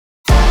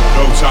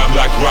time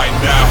like right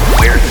now.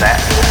 Where's that?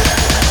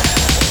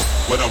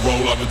 When I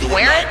roll up and do it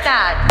Where like is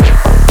that?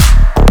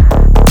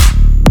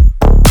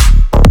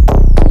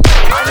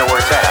 I know where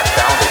it's at. I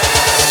found it.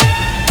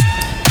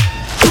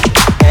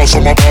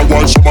 Some of them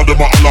white, some of them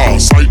are Allah.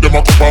 Side them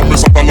a cup of me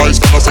satellites,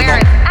 can I say Where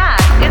no? it's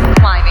at is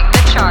climbing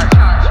the chart.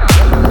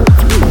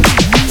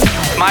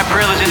 My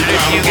privilege to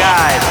introduce you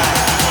guys.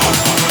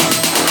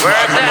 Where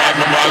it's at?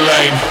 my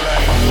lane.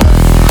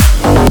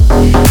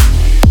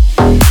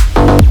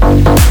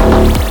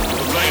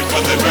 Lane,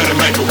 but they better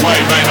make a way,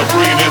 man. I'm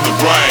breathing in the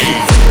brain.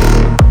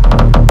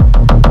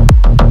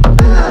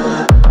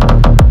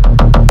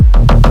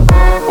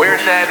 Where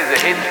it's at is a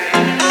hidden.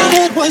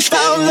 It was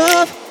foul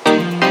love.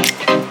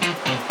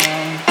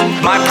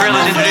 My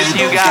privilege to introduce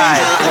you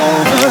guys.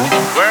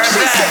 Where it's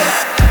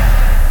at?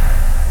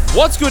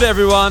 What's good,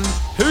 everyone?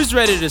 Who's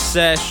ready to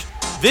sesh?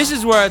 This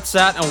is Where It's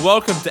At, and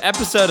welcome to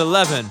episode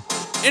 11.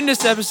 In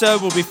this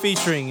episode, we'll be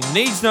featuring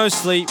Needs No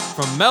Sleep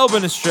from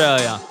Melbourne,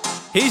 Australia.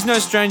 He's no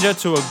stranger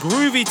to a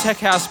groovy tech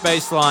house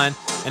bass line,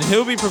 and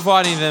he'll be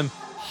providing them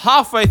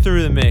halfway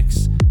through the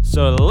mix.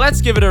 So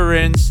let's give it a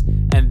rinse,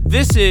 and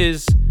this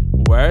is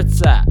Where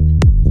It's At.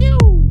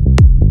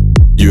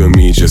 You and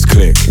me just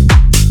click.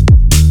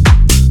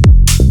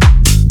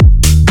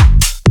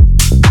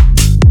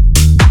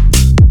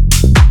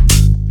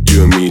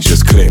 You and me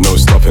just click, no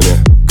stopping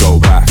it, go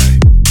back.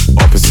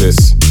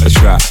 Opposites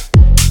attract.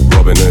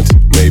 Robin Hood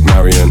made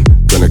Marion,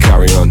 gonna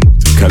carry on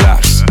to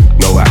collapse.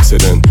 No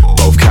accident,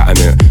 both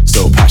catting it,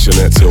 so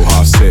passionate till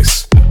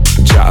 6:30.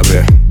 Chat a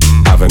bit,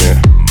 having it,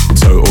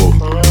 total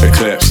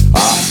eclipse.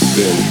 I've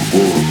been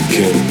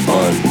walking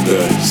on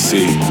the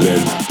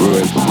ceiling,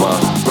 ruined my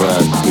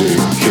brand new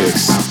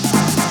kicks.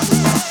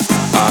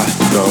 I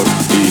don't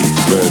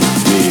even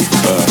need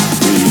a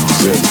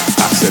reason.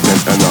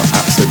 Accident enough,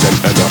 accident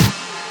enough.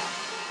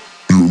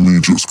 You and me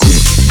just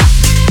click.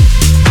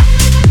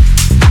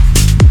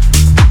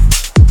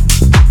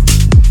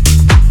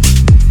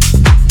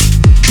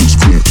 Just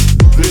click.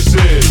 This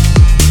is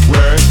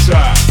where it's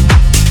at.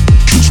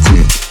 Just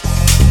click.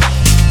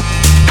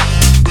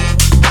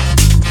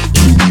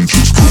 You and me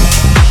just click.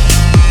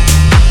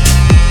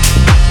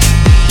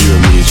 You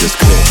and me just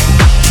click.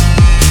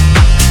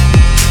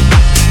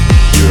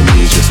 You and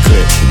me just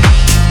click.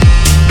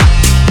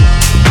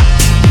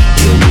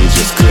 You and me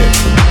just click.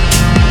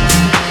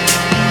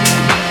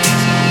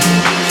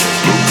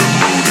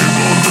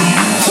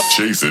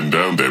 Chasing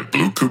down that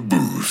blue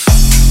caboose.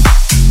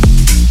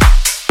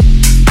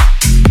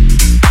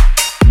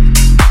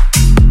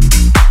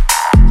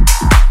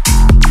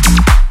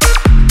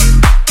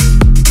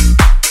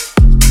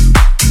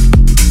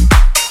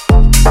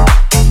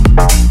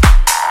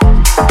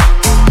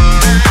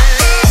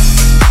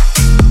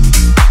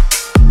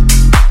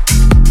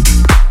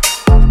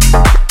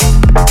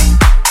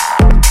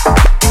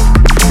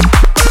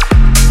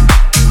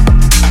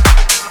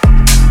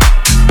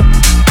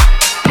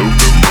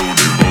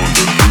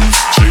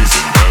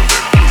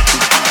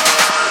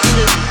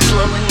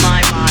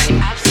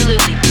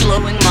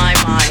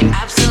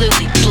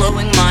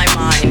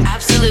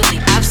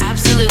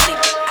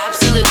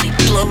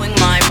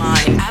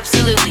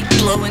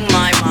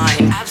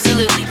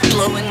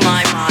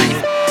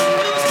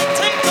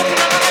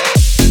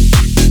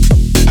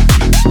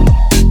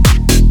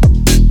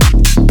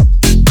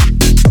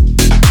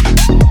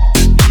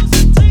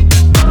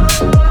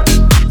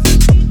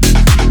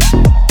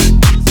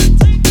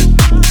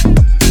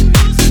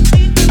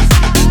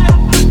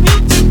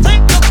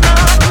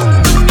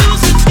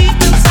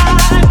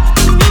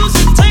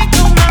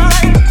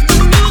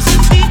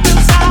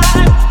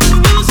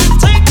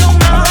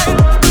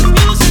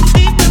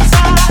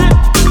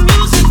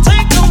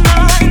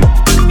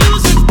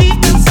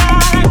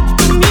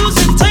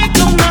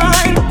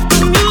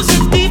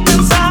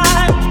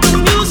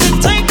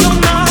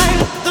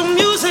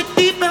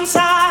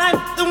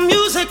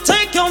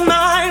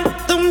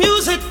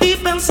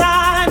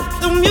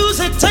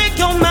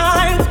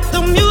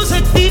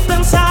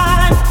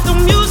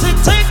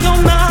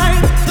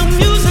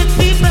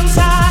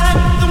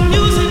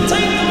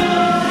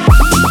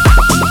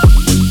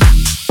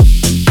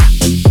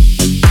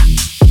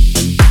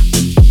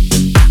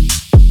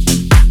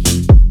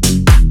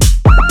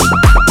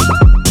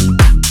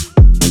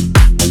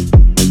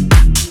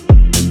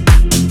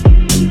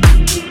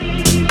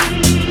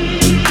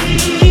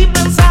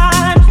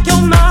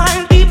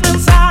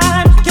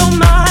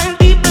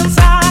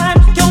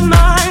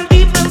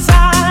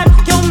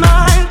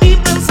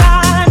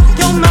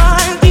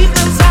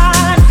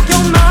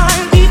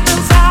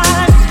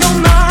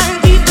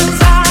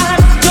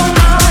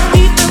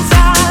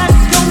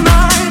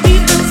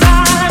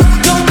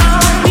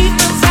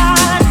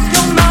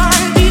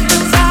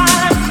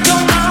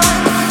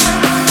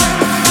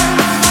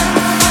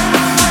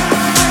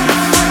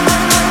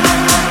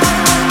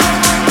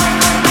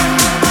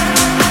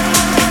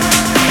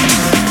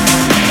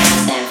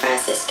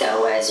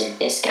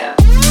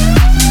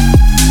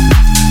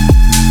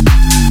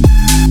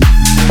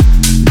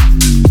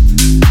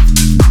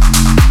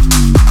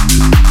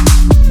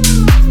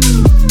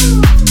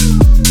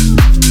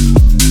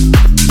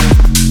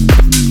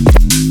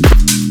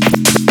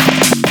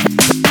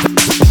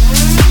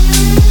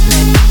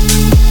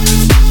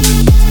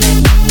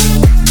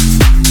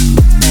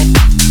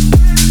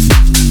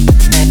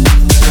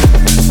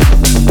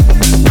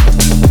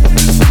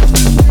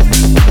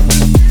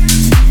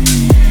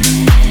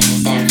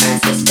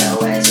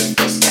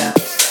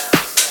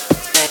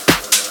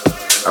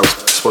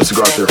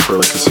 for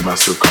like a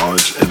semester of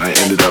college, and I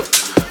ended up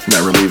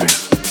never leaving.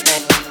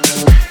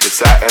 It's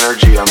that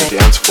energy on the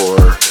dance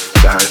floor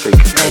that I think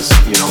has,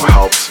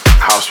 helped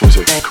house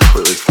music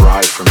completely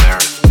thrive from there.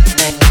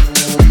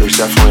 There's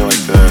definitely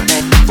like the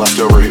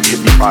leftover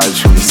hippie vibes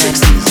from the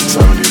 60s and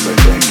 70s, I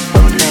think.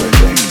 70s, I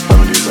think.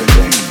 70s, I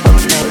think.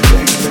 70s, I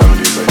think.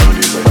 70s, I think. 70s,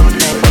 I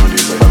think.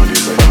 70s, I think.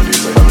 70s, I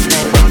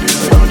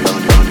think. 70s,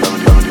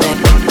 I think. 70s, I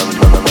think.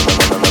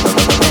 70s,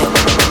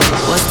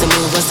 What's the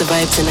move, what's the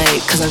vibe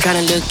tonight? Cause I'm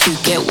tryna look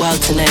cute, get wild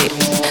tonight.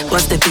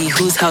 What's the beat,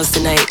 whose house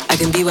tonight? I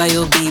can be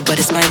BYOB,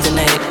 but it's mine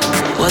tonight.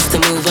 What's the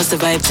move, what's the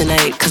vibe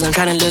tonight? Cause I'm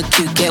tryna look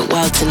cute, get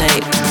wild tonight.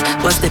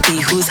 What's the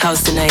beat, whose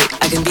house tonight?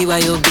 I can be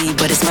BYOB,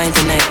 but it's mine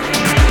tonight.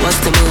 What's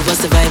the move,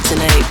 what's the vibe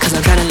tonight? Cause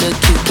I'm tryna look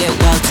cute, get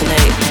wild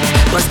tonight.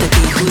 What's the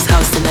beat, whose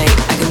house tonight?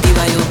 I can be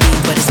BYOB,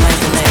 but it's mine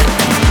tonight.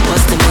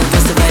 What's the move,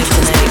 what's the vibe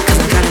tonight? Cause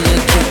I'm tryna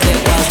look cute, get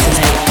wild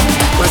tonight.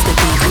 What's the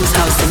beat, whose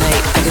house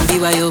tonight? I can be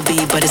BYOB,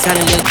 but it's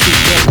tryna look cute,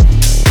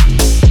 get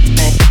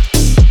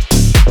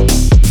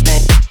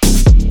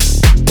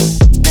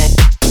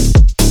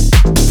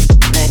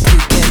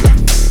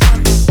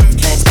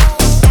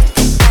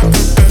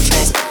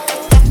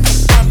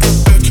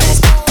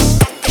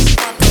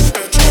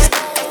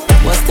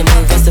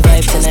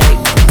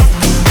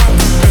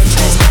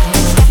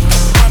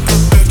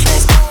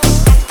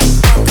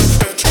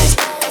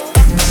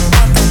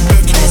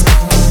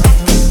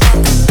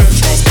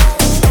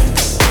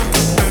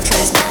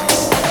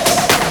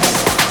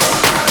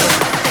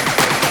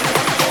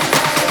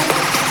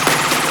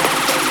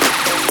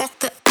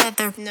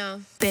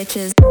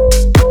bitches.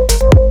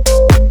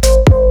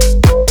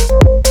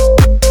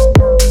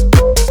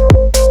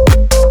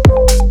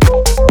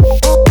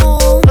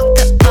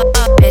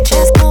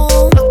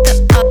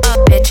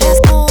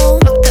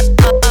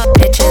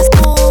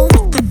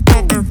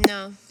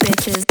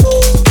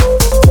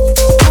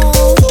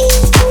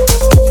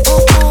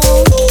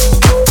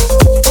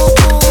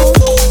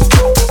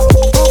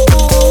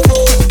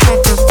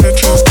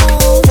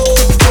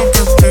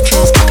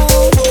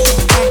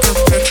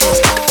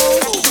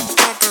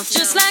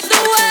 Just like the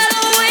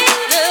world away.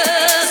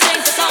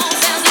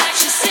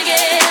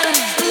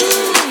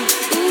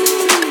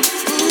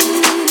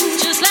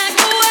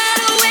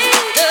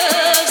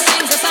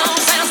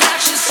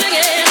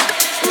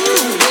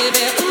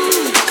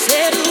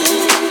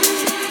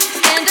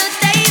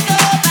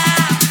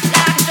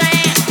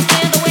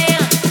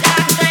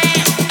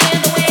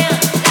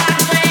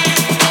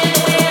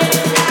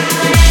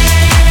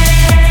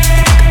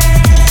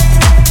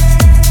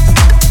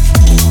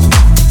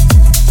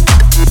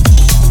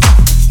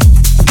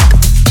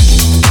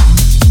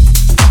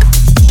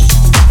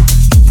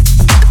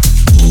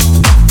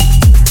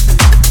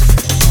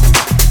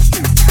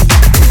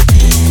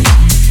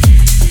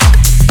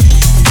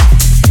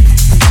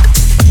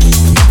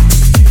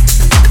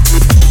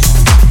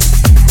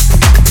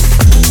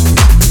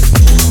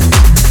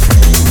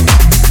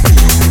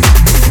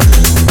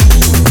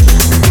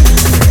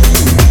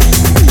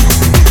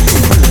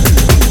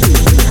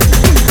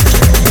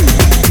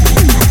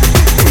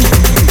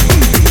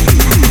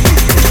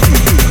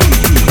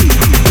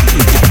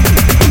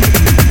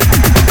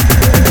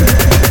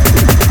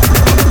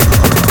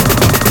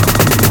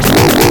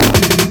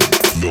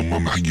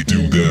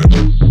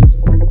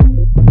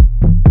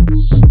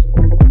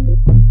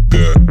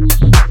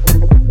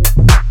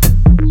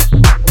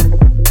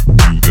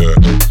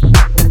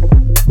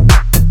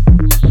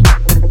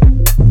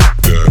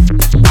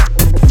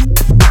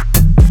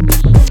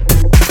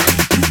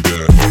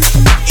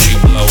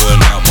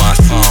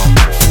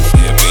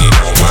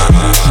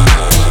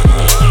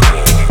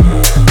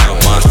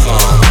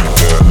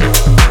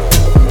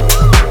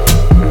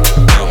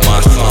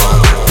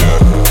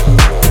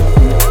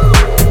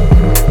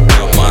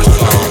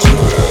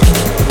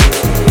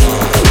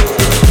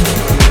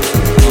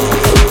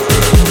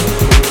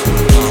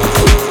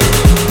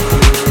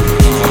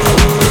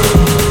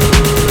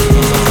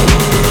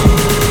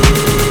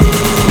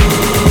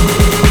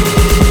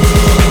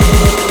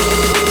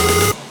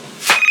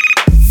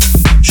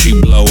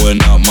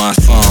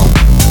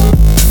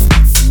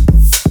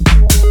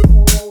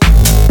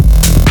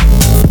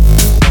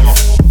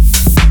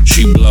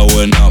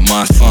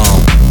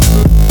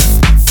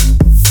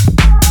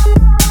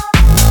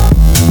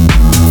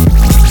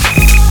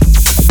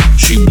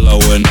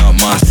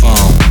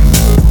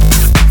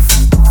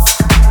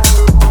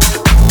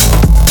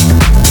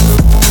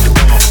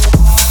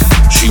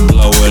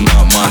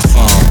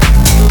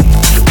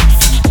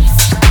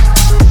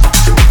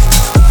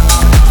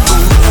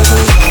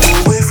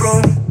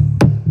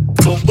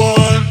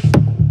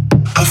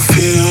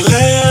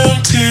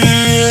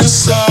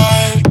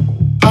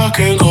 I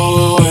can't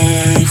go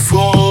away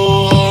for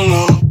long.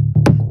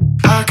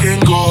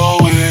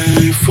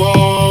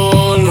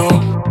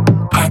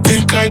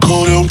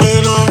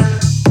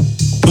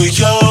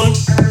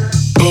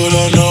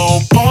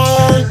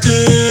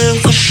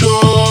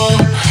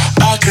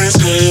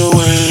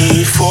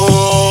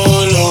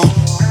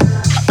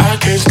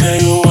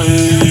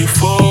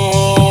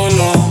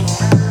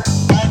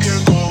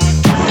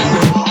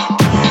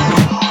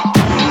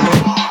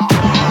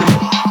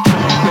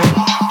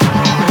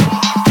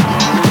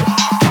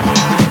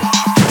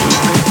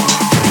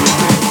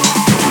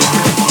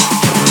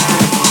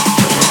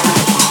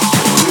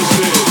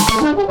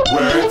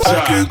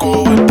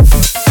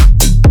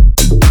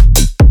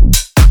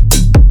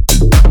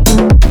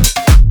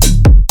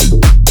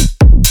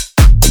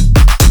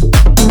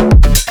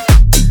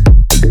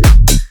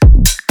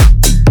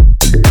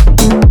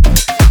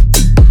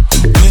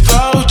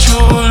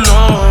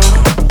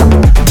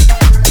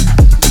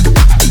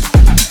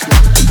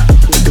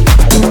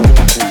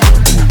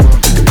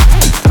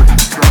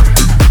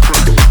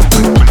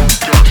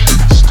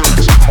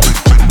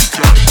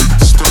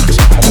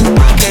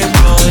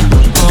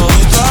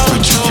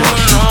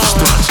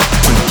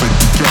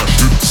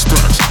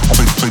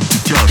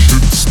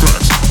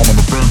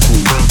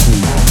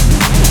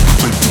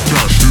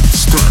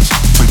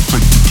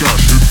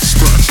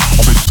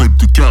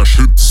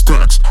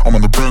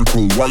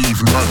 why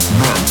leave none?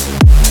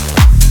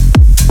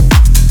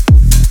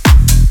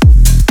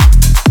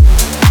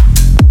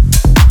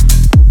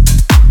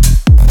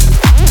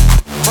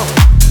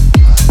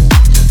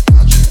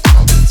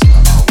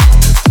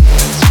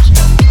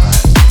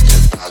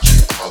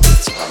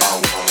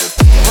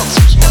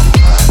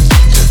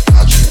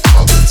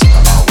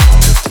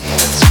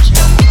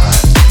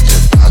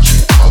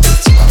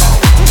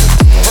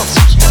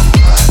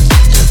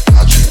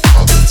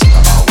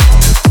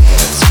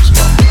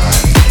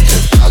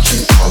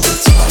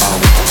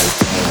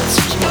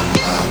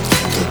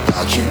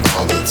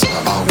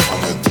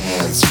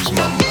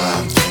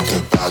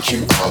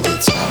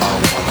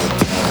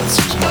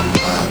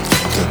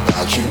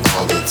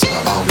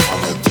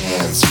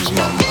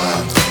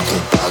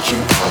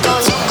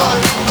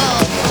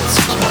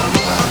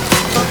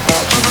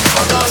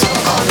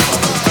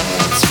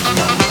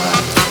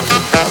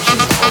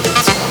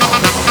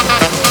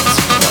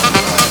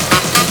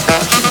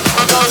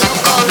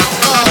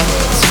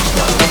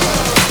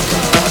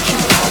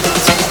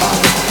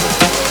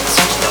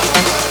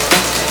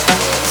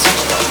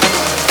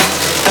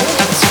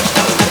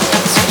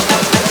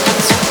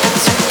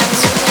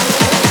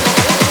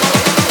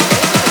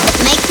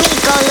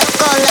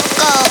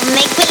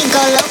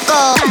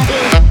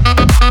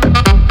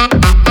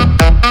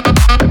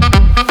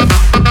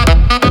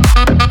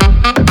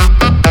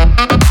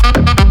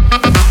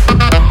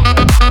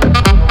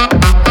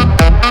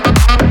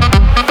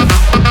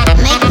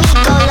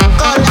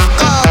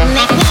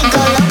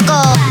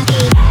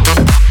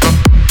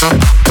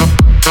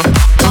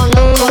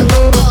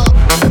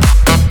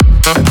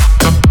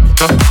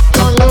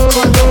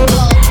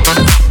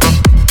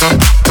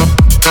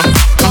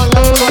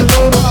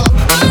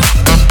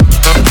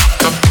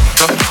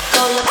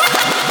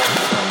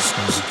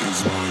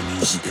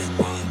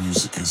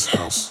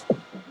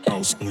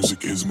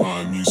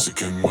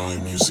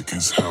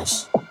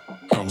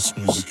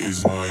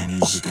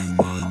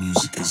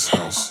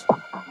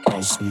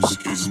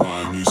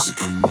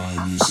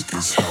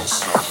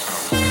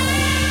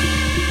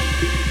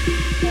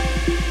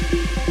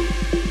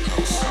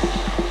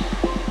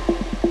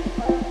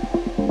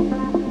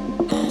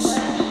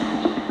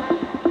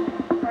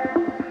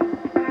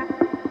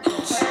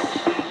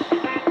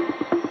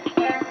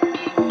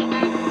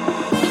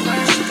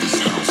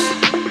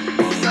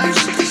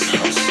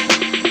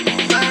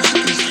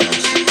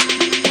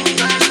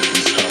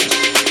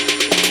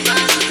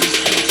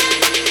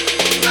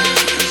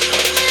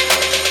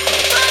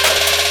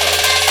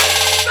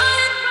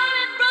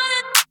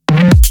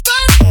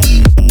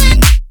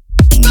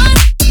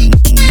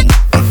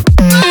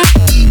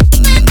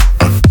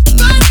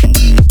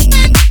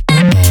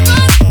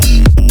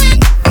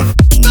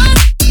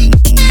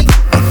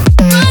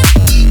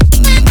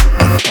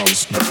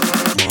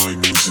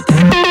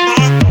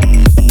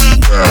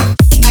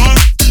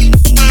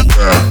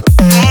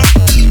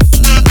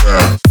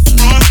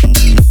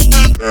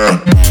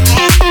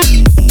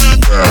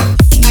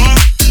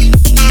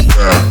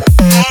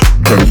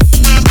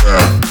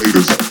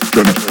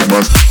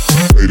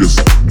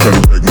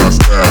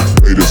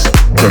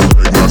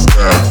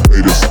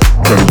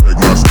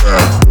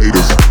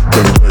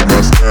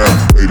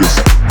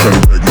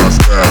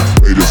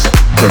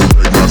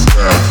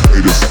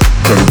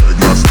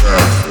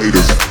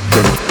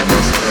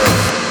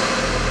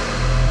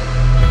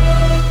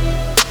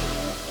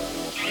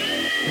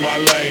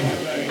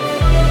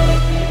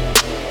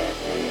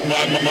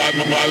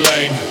 My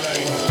lane.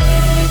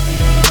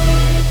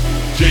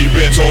 Yeah, you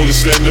been told to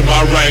stand in my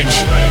range.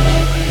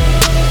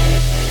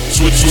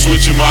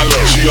 Switching my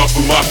look, she up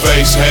in my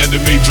face,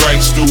 handing me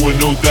drinks, doing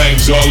new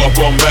things, all up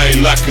on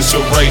me, like it's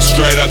a race,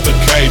 straight out the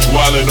cage,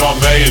 wilding on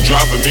me and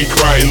driving me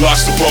crazy.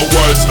 Lost the 4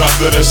 words,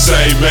 nothing to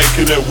say,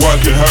 making it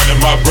work and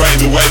hurting my brain.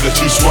 The way that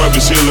you swerve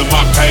is healing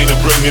my pain and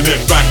bringing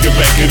it back and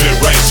making it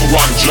rain. So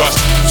I'm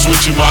just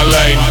switching my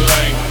lane,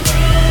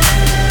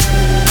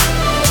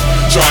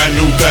 trying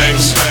new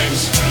things,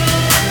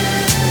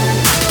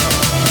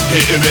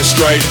 hitting it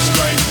straight,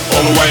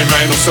 all the way,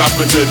 man, no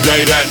stopping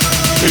today. That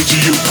picture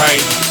you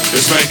paint,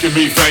 it's making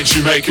me faint,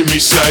 you making me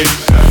say.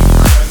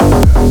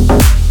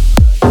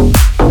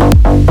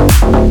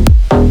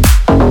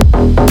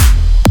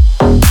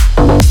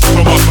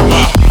 Come up for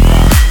my,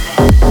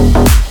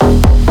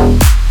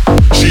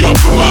 she up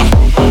for my,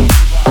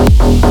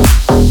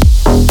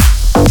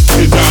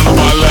 get down on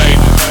my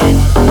lane,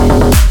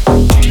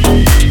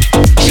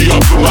 she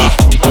up for my,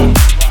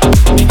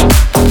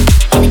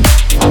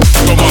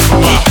 come up for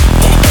my,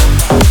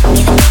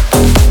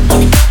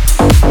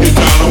 get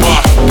down on my.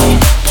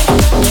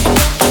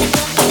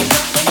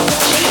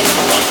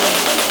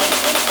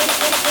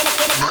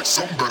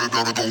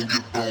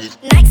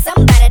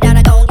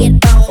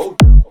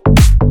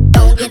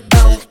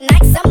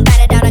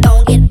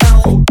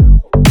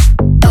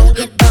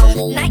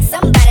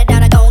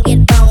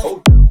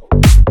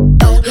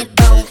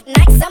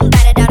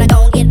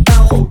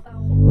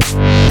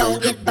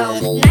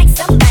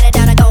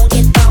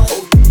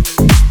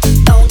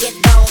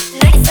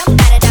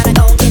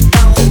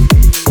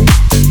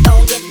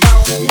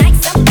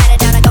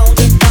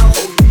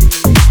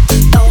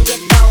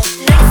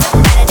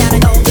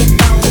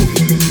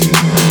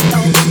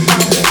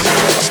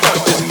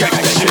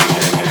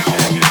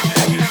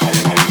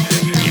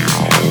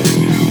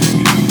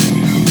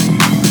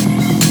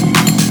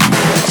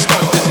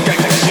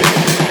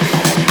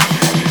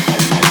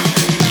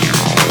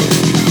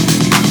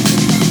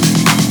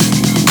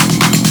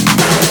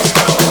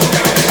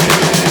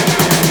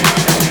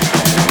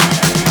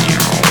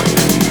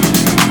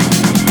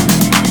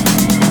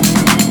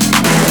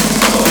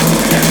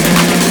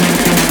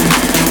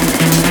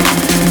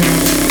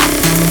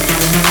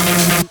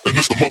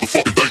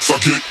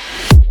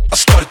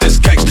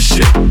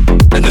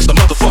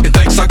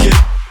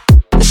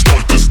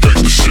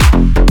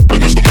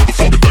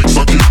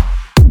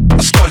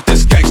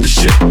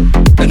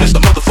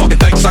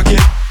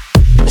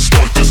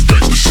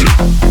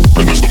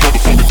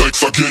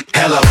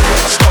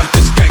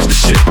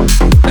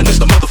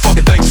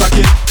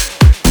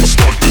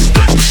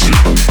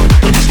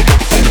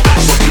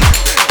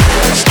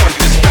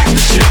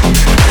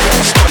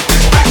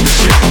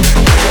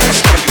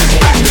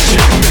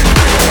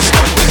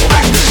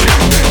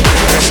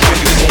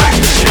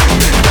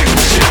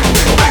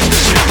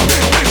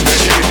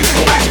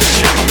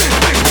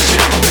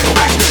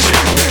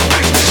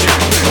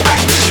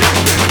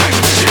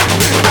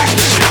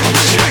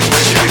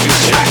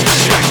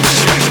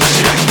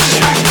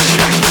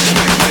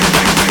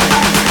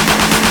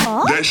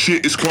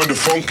 it's kinda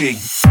funky.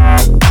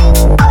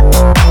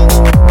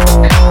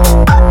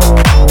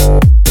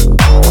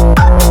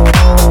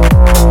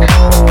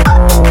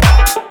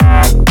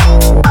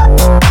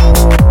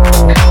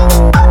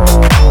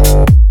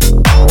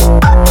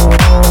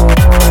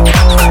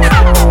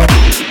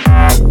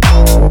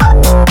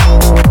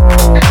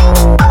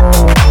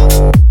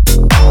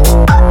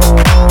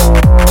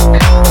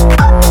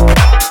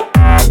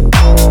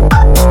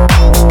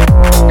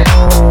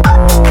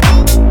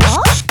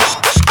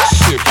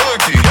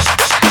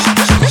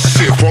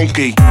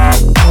 Funky.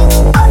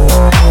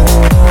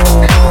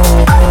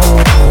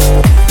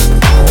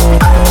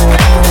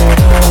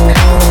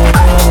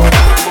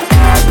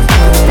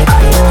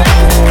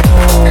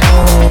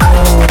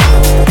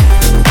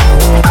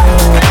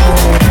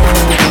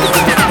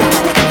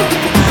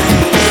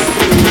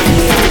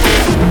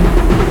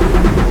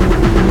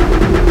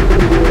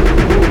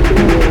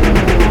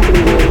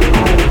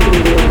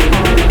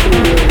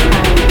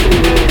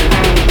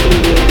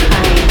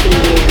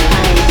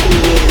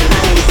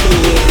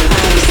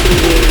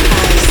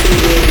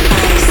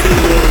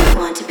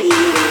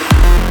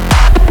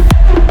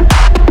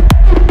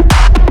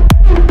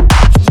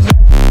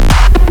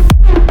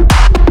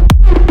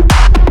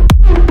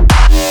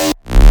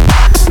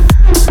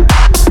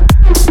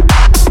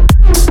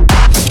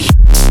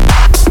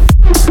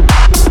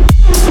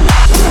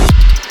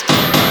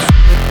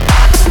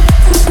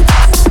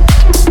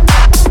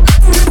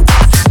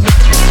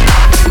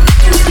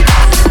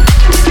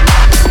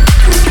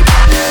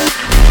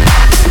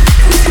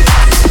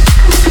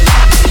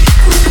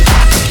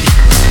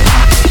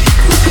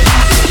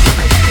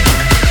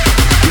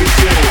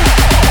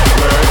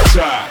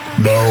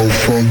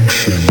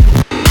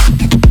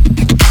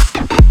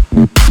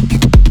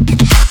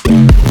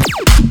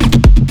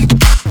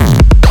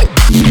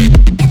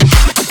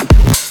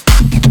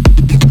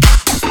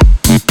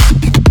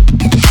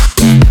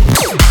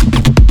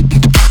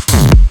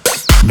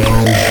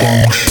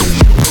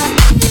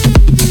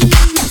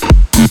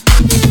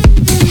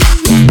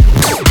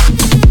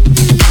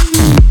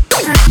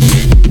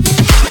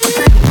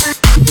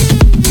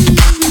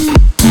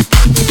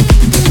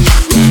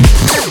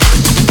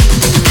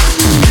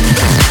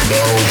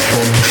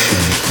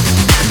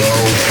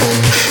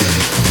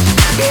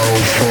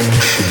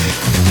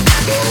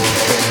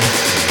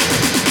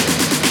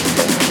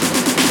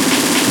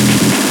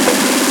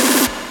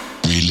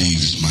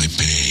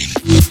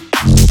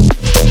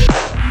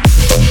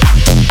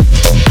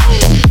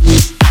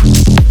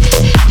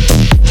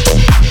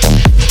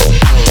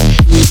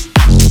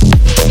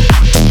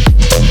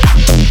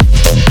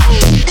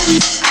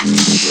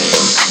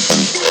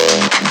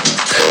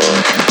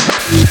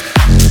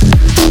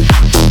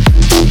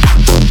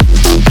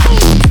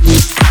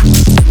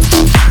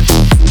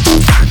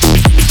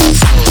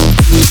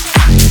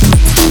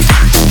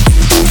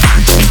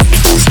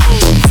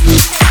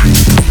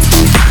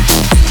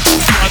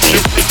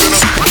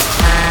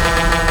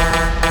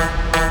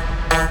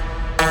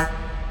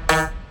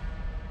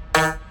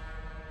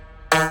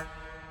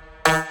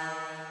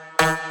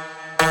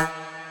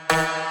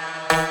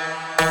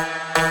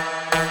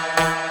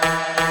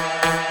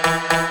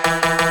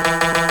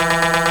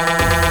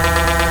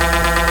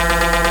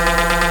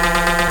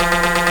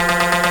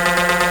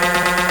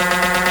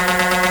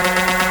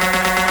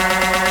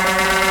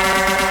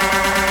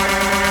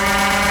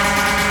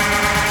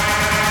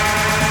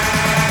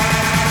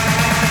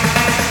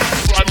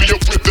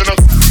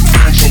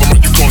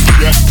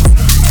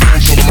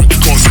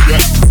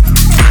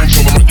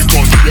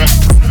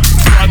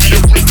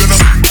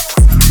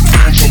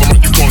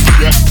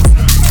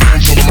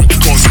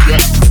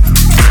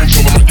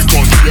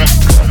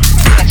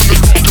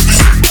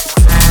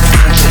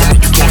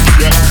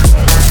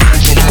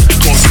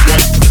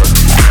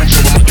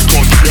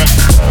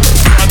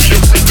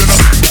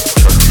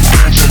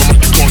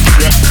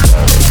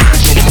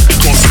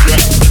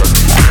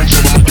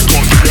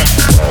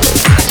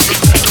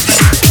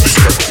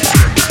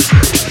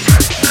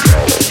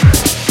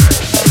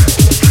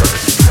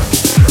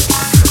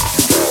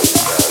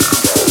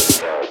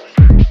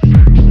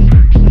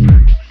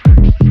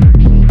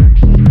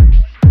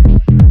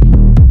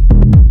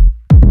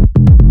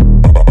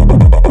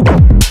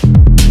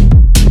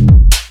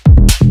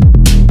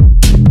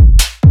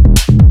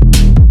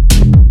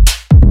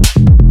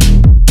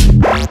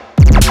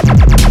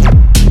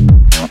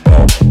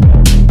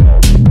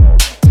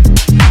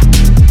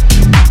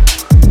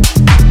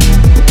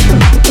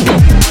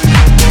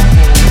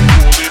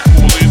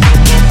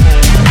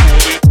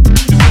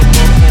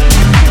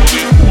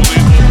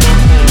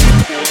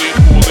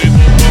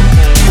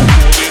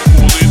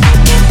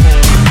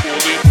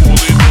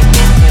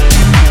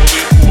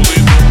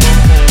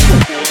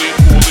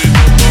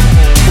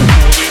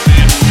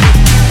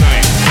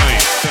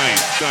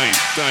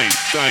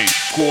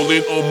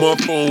 calling on my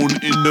phone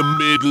in the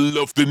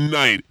middle of the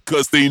night,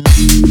 'cause they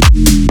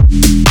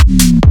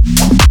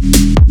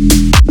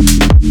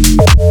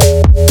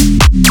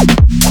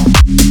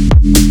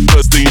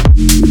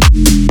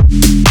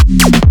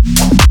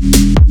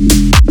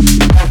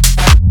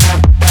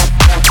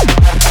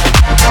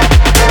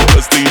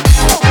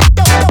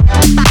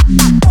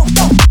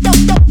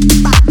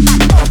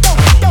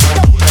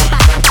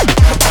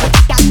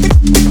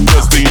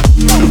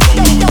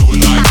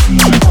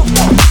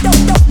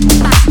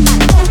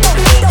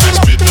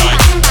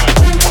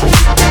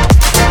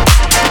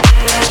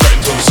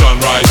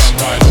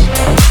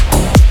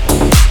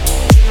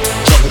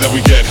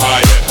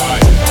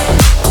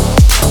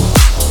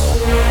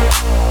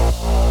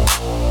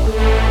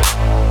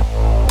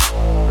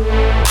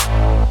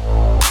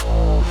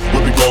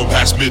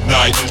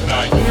midnight.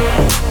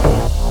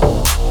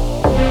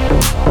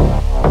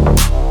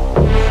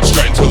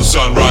 Straight until the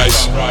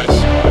sunrise.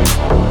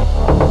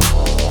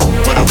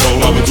 When I roll,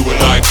 I'ma do it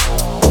like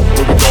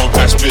when we going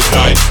past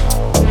midnight.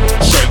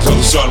 Straight until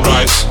the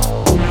sunrise.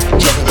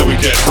 Jumping then we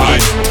get high.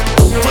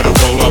 When I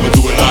roll, I'ma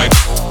do it like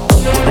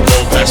when we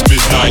going past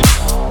midnight.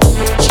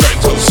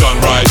 Straight until the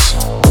sunrise.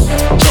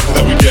 Jumping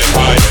then we get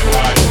high.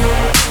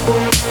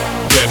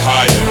 Get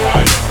high.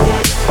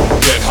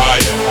 Get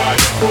high.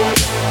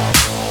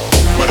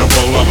 When I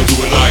roll, I'ma do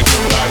it like.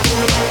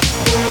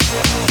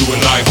 Do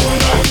it like.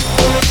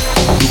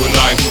 Do it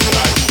like.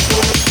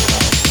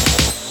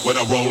 When I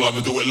roll,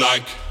 I'ma do it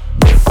like.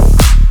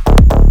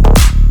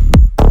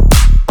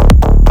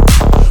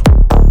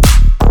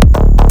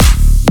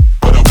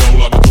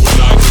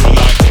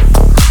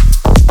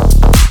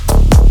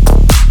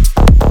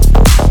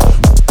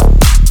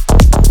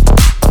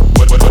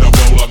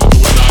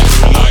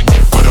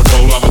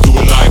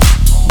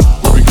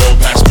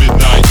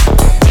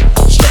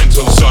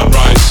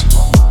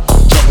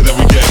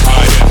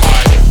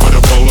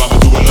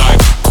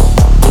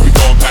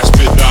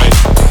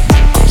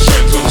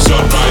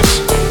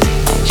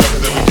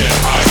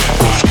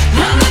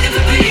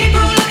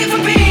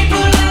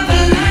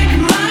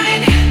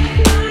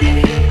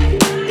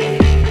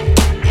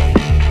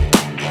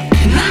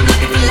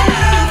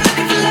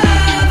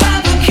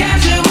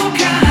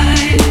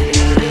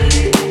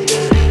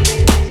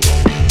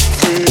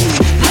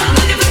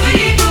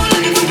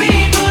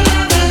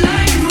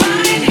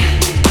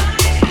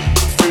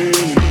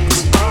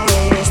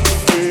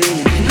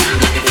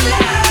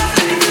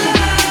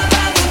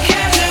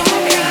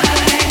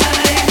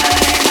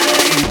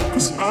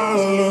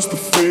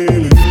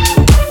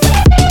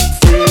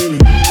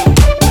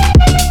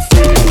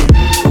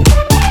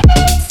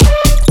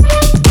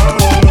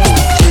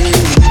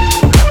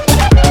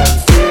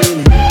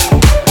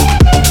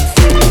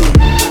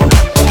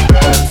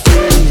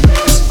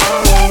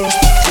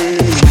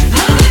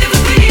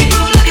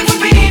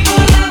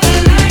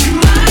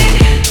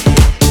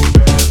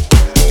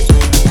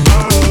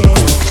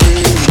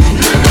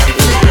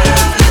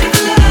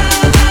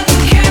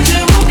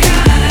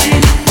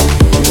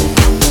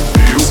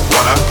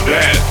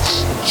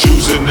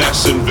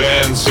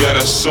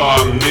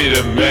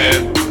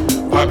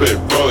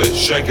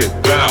 Shake it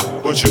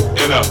down, put you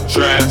in a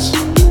trance.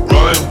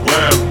 Rolling,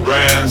 wearing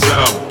brands, and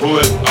I'm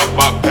pulling up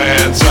my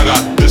pants. I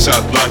got this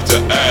I'd like to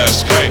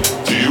ask. Hey,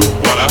 do you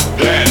wanna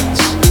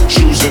dance?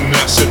 Shoes and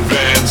Ness and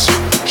Vans.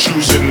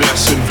 Shoes and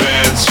Ness and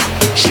Vans.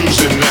 Shoes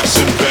and Ness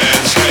and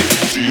Vans. Hey,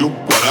 do you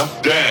wanna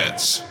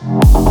dance?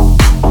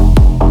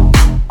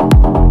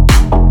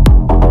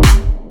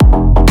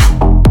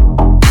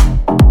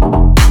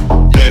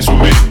 Dance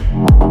with me.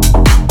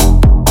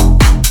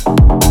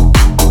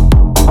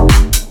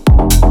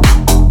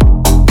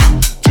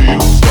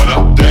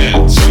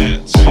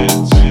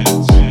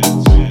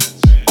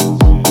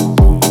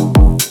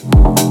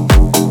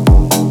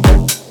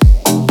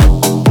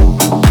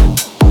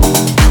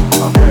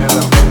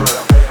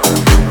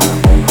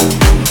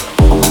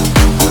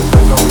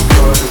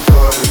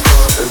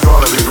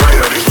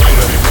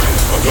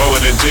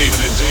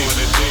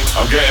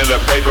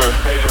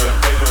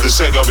 This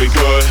ain't gonna be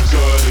good,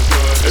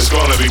 it's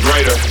gonna be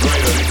greater.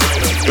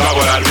 Got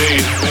what I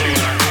need,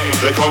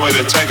 they call me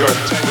the tanker.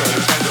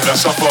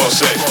 That's how far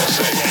say,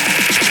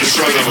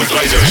 destroy them with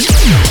lasers.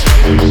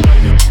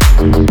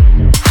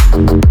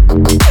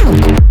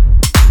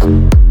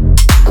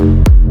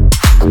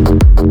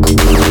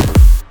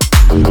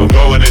 I'm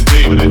going in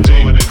deep, I'm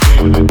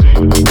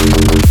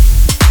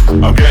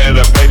getting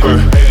the paper.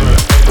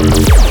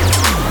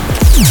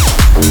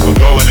 I'm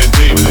going in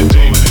deep,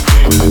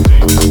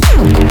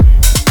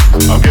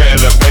 I'm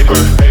getting the paper.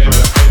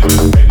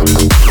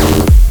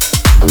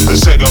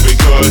 This ain't gonna be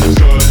good,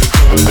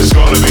 it's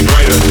gonna be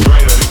greater.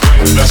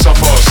 That's how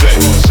far I say,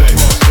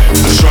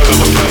 destroy them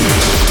with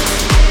lasers.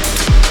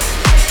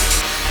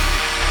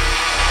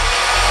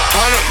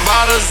 100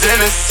 bottles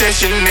in a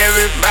session,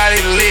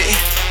 everybody lit.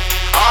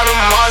 All the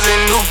Mars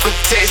and new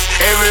protects,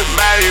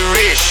 everybody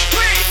rich.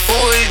 Who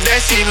is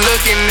that? She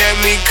looking at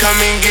me, come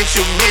and get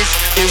your bitch.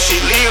 If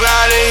she leave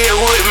out of here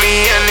with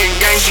me and the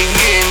gang, she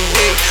getting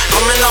dick.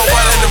 I'm in the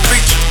wild like the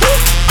preacher,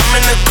 I'm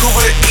in the coupe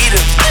with an eater.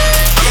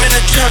 I'm in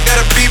the truck,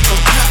 got a beeper,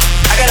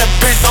 I got a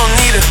bitch, don't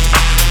need her.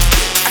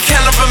 I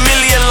count up $1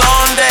 million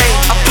long day,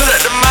 I put up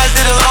the miles,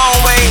 did a long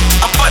way.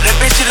 I fucked that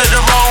bitch, she looked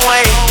the wrong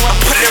way. I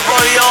put that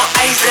rollie on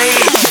ice, ayy.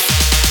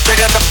 They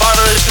got the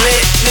bottle, is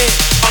lit.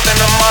 Fucking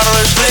the model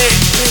is lit.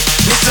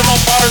 Need some more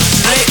bottles,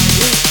 is lit.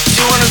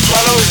 She wanna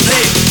swallow, is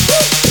lit.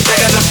 They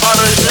got the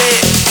bottle, is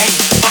lit.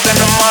 Fucking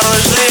the model,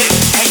 is lit.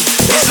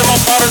 Need some more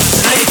bottles, is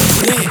lit.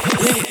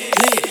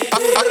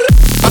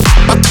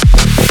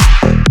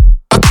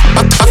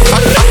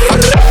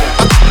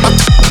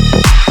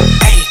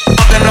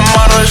 Fucking the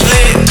model,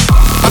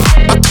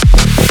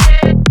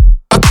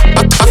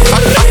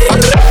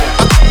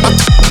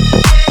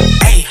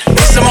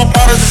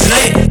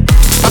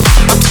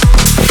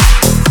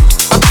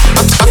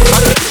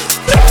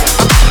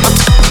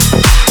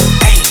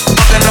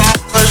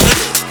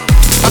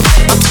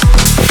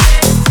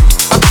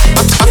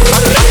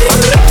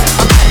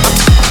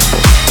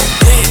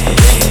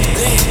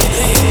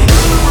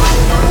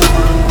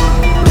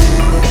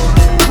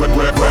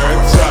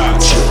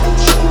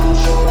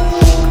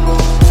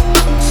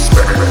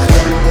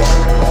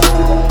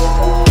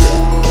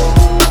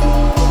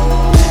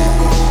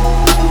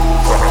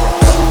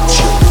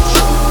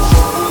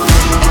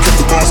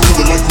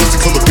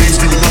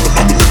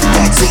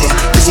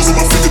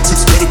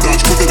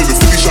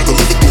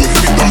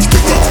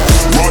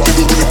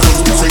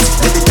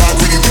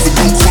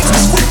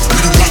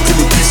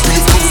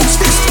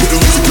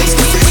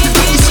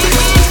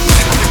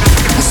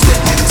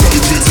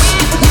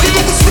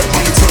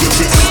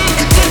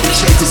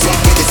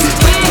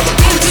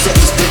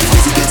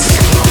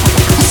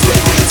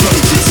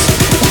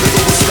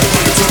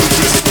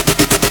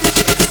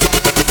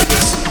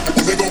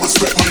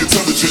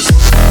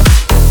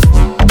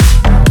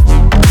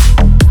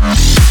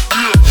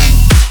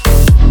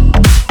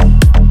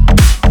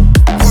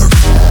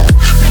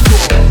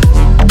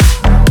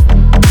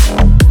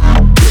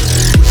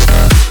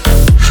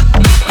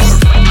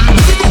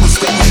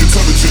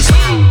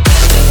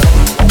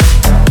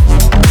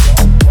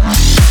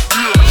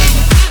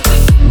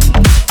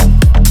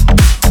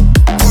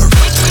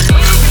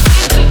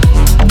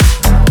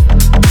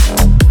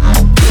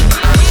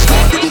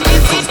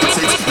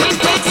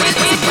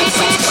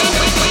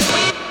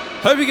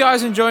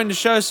 guys enjoying the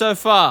show so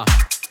far?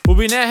 We'll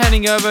be now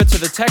heading over to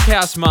the Tech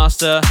House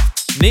Master,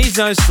 Needs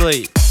No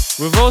Sleep.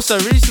 We've also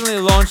recently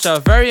launched our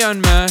very own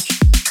merch,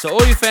 so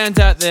all you fans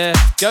out there,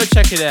 go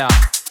check it out.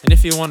 And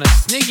if you want a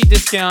sneaky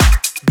discount,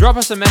 drop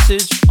us a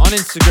message on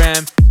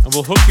Instagram and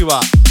we'll hook you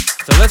up.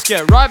 So let's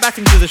get right back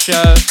into the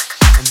show,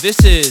 and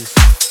this is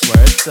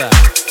Where It's At.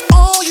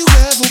 All you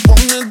ever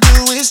wanna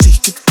do is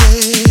take it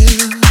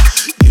there.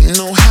 You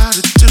know how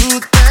to do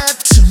that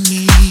to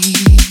me.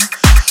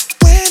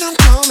 When I'm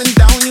coming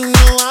down, you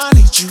know I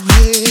need you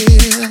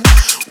here.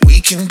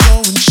 We can go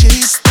and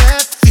chase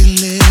that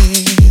feeling.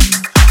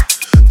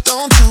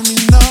 Don't tell me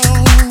no,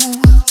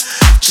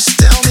 just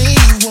tell me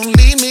you won't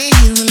leave me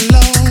here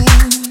alone.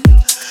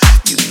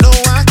 You know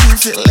I can't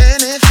feel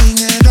anything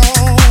at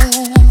all.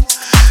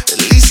 At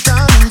least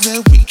I know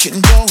that we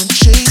can go and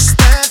chase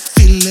that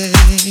feeling.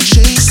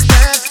 Chase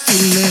that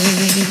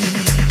feeling.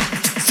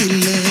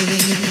 Feeling.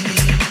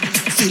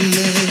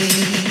 Feeling.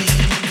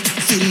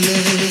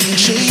 Feeling.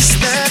 Chase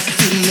that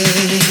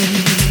feeling.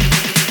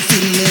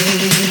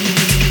 Feeling.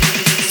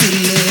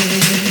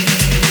 Feeling.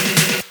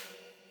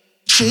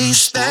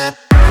 Chase that.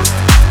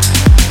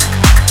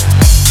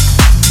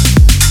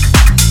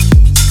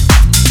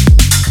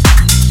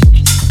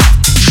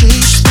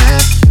 Chase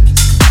that.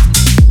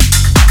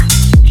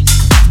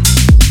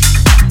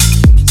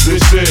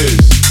 This is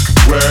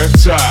Where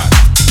It's At.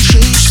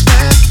 Chase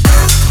that.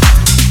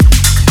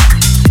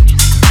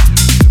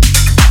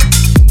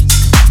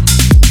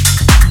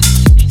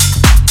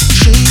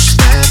 Chase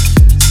that.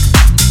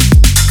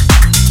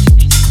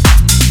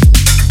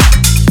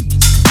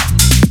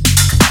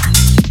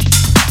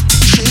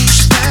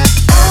 Chase that.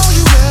 All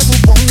you ever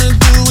wanna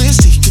do is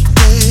take it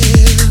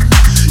there.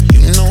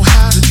 You know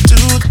how to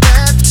do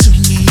that to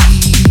me.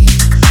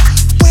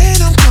 When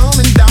I'm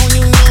coming down,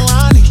 you know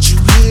I need you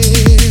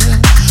here.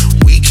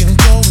 We can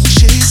go and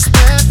chase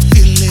that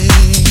feeling.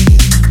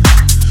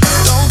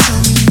 Don't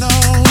tell me no,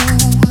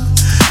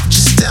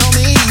 just tell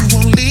me you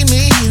won't leave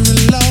me here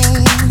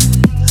alone.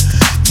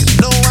 You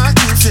know I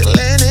can't feel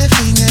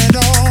anything at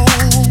all.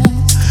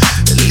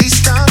 At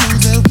least I know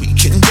that we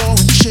can go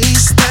and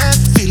chase that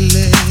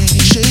feeling.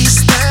 Chase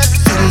that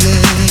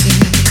feeling.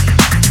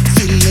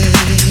 Feeling.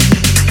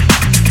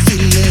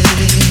 Feeling.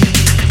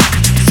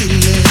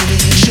 Feeling.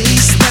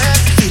 Chase that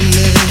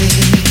feeling.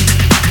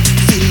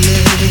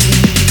 Feeling.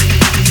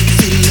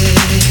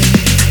 Feeling.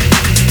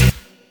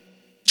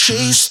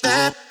 Chase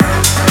that.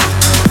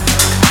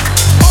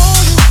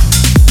 All you.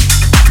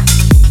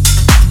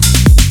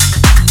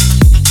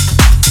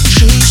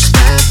 Chase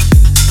that.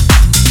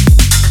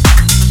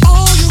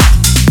 All you.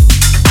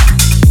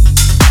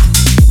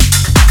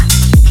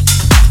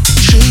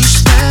 Chase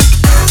that.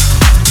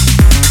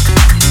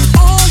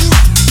 All you.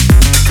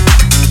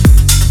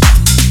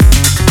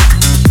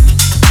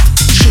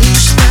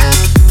 Chase that.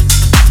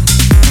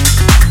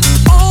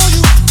 All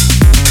you.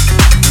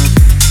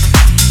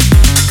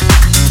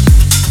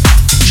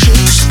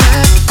 Chase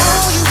that.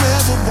 All you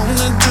ever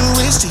wanna do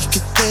is take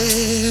it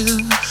there.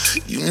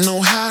 You know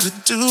how to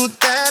do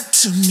that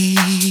to me.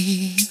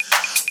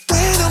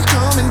 When I'm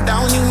coming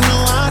down, you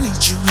know I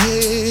need you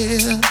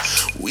here.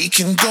 We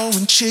can go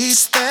and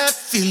chase that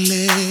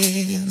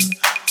feeling.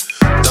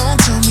 Don't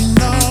tell me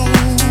no,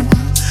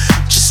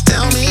 just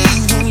tell me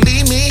you won't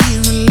leave me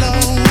here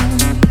alone.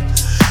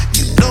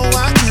 You know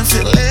I can't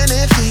feel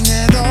anything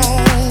at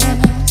all.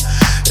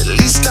 At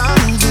least I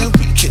know that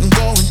we can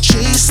go and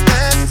chase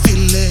that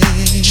feeling.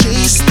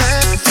 Chase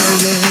that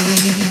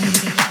feeling.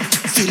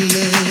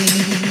 Feeling.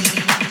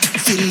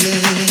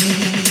 Feeling.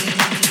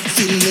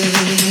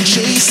 Feeling.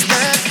 Chase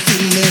that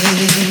feeling.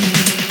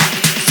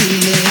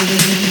 Feeling.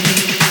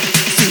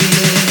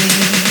 Feeling.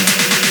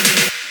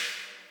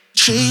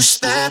 Chase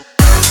that.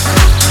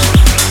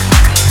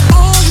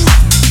 All you.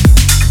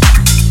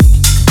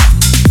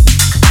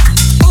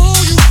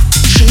 All you.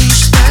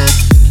 Chase that.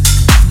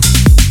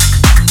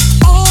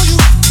 All you.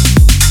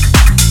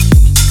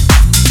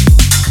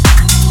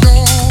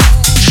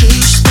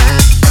 Chase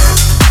that.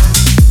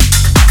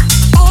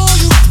 All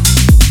you.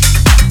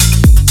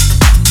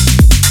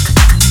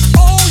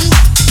 All you.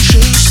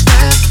 Chase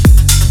that.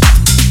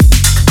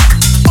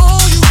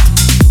 All you.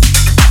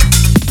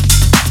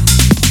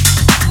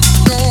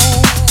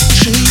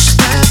 Chase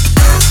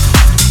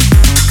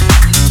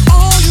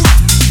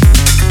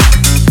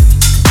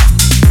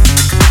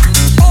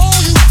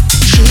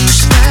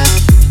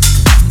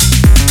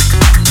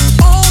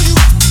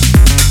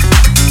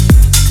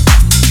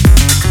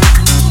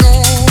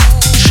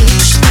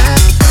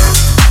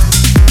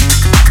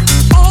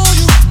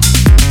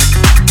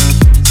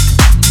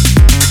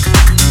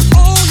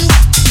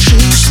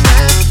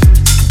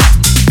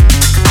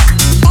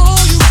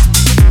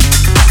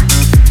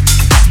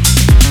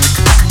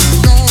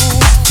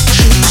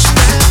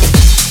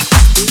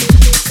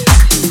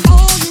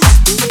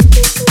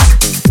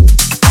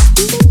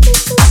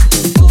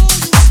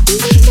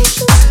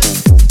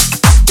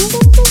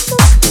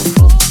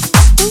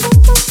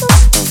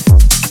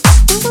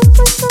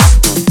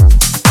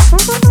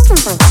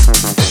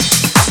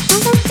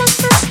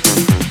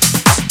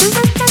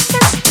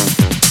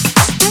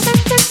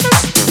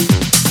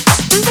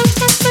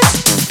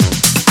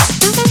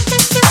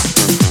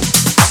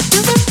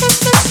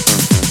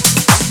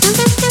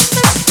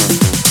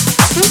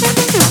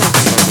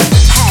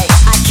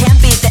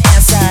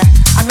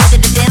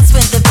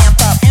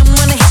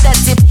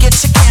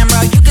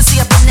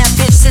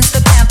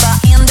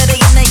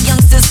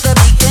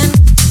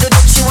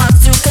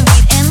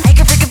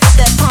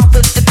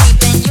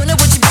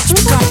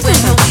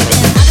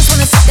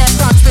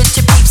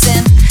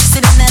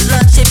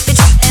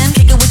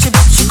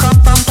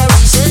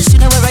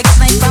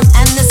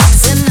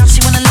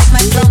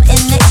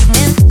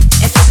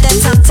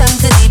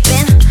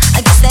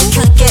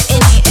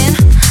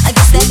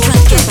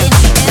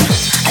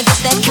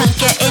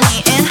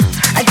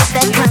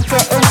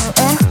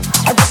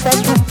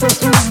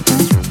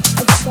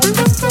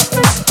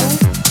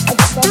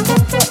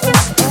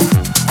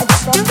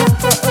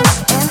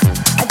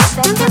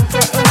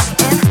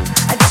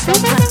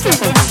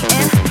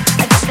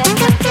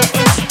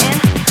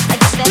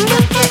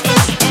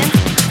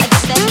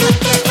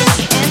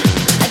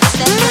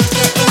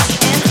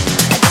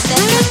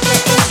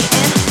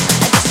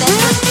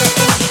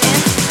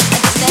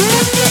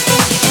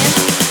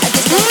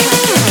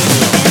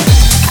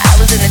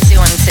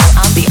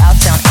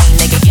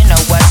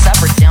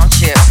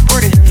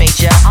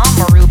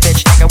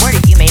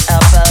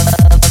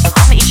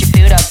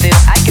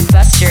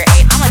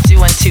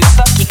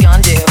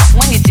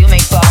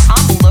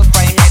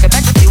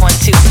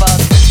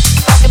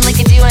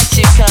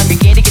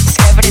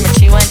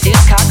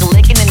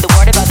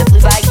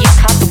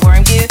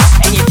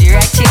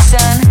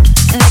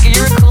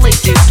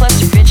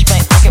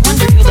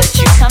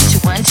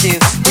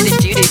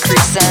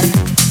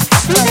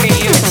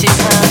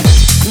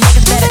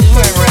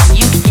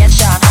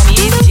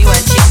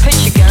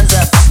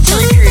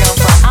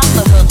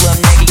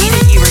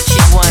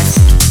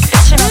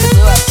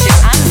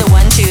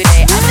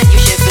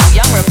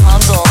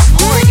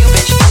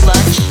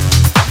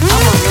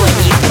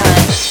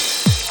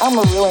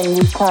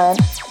cunt.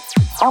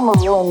 I'ma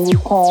ruin you,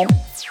 cunt.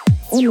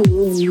 I'ma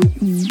ruin you,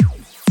 cunt.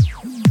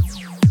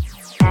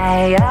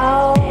 Hey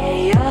yo,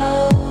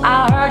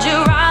 I heard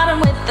you riding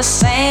with the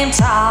same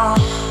tall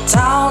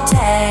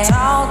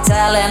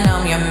telling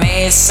them you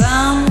made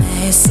some,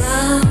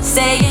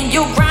 saying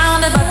you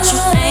grounded but you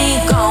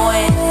ain't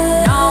going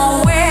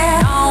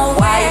nowhere.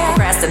 Why you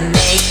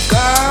procrastinate,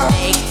 girl?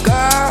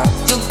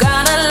 You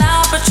got a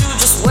lot but you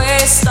just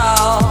waste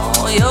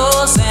all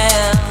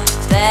yourself.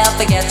 They'll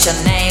forget your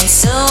name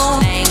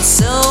soon,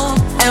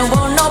 and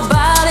won't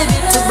nobody be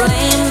to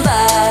blame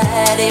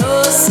but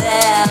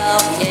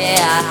yourself.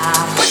 Yeah.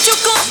 What you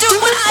gon' do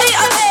when I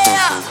am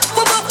there?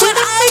 When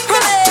I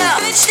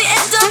prevail? Bitch, the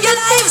end of your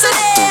life's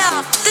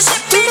there. The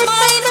shit be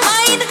mine.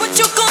 What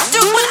you gon' do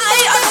when I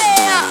am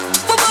there?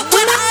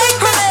 When I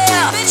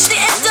prevail? Bitch, the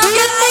end of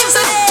your life's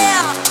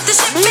there. The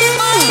shit be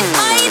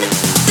mine.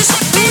 The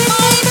shit be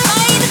mine.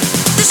 The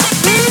shit be mine. The shit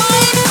be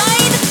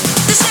mine.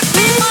 The shit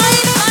be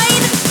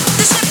mine.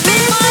 The shit be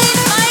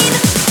mine.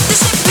 The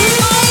shit be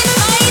mine.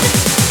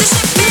 The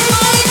shit be mine. The shit be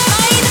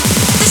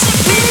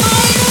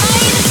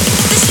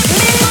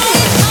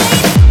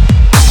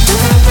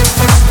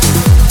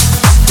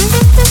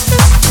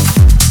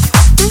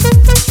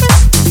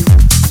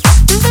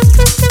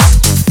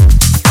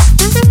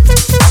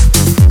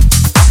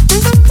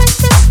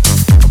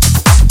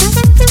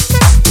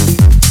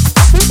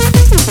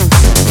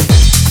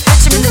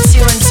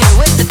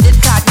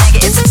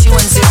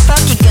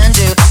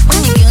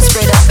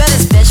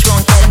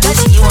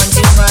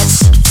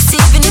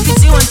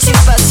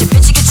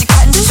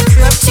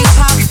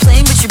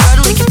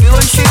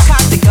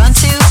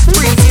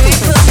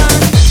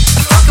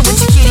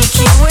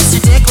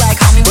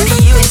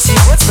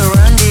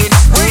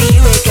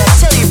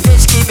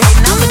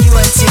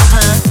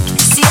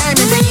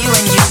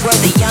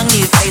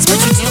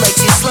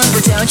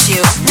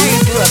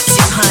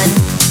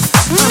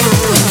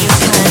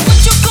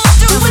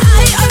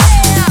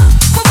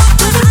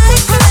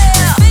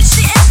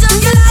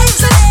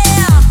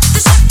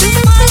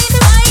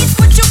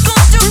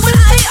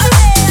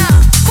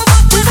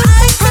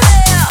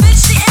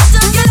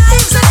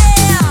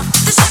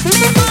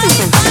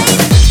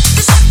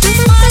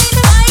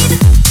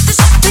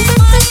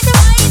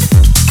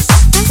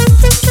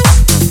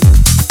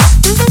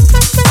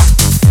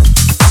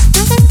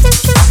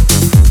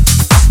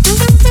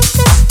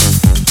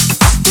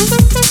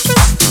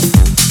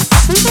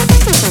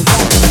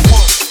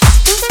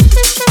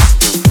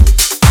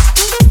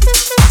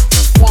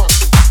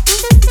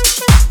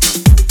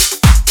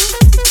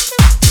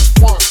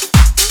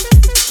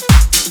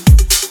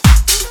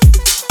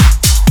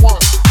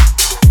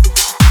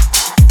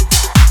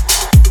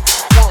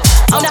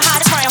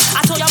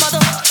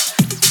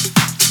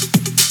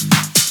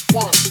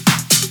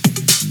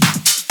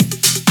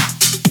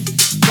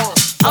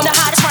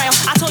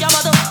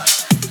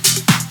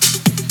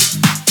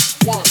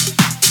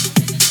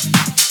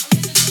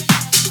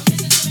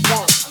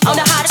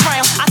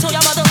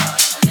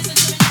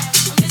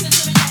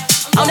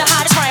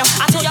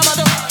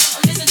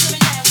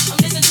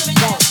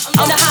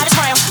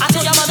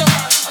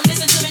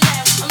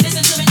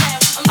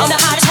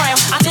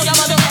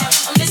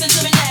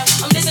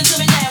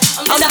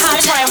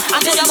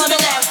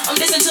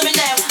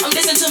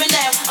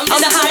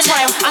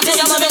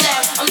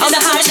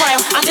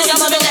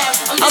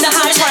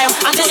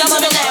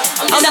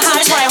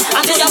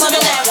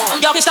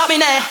Y'all can stop me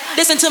now,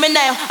 listen to me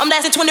now. I'm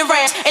lasting 20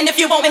 rounds, and if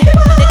you want me,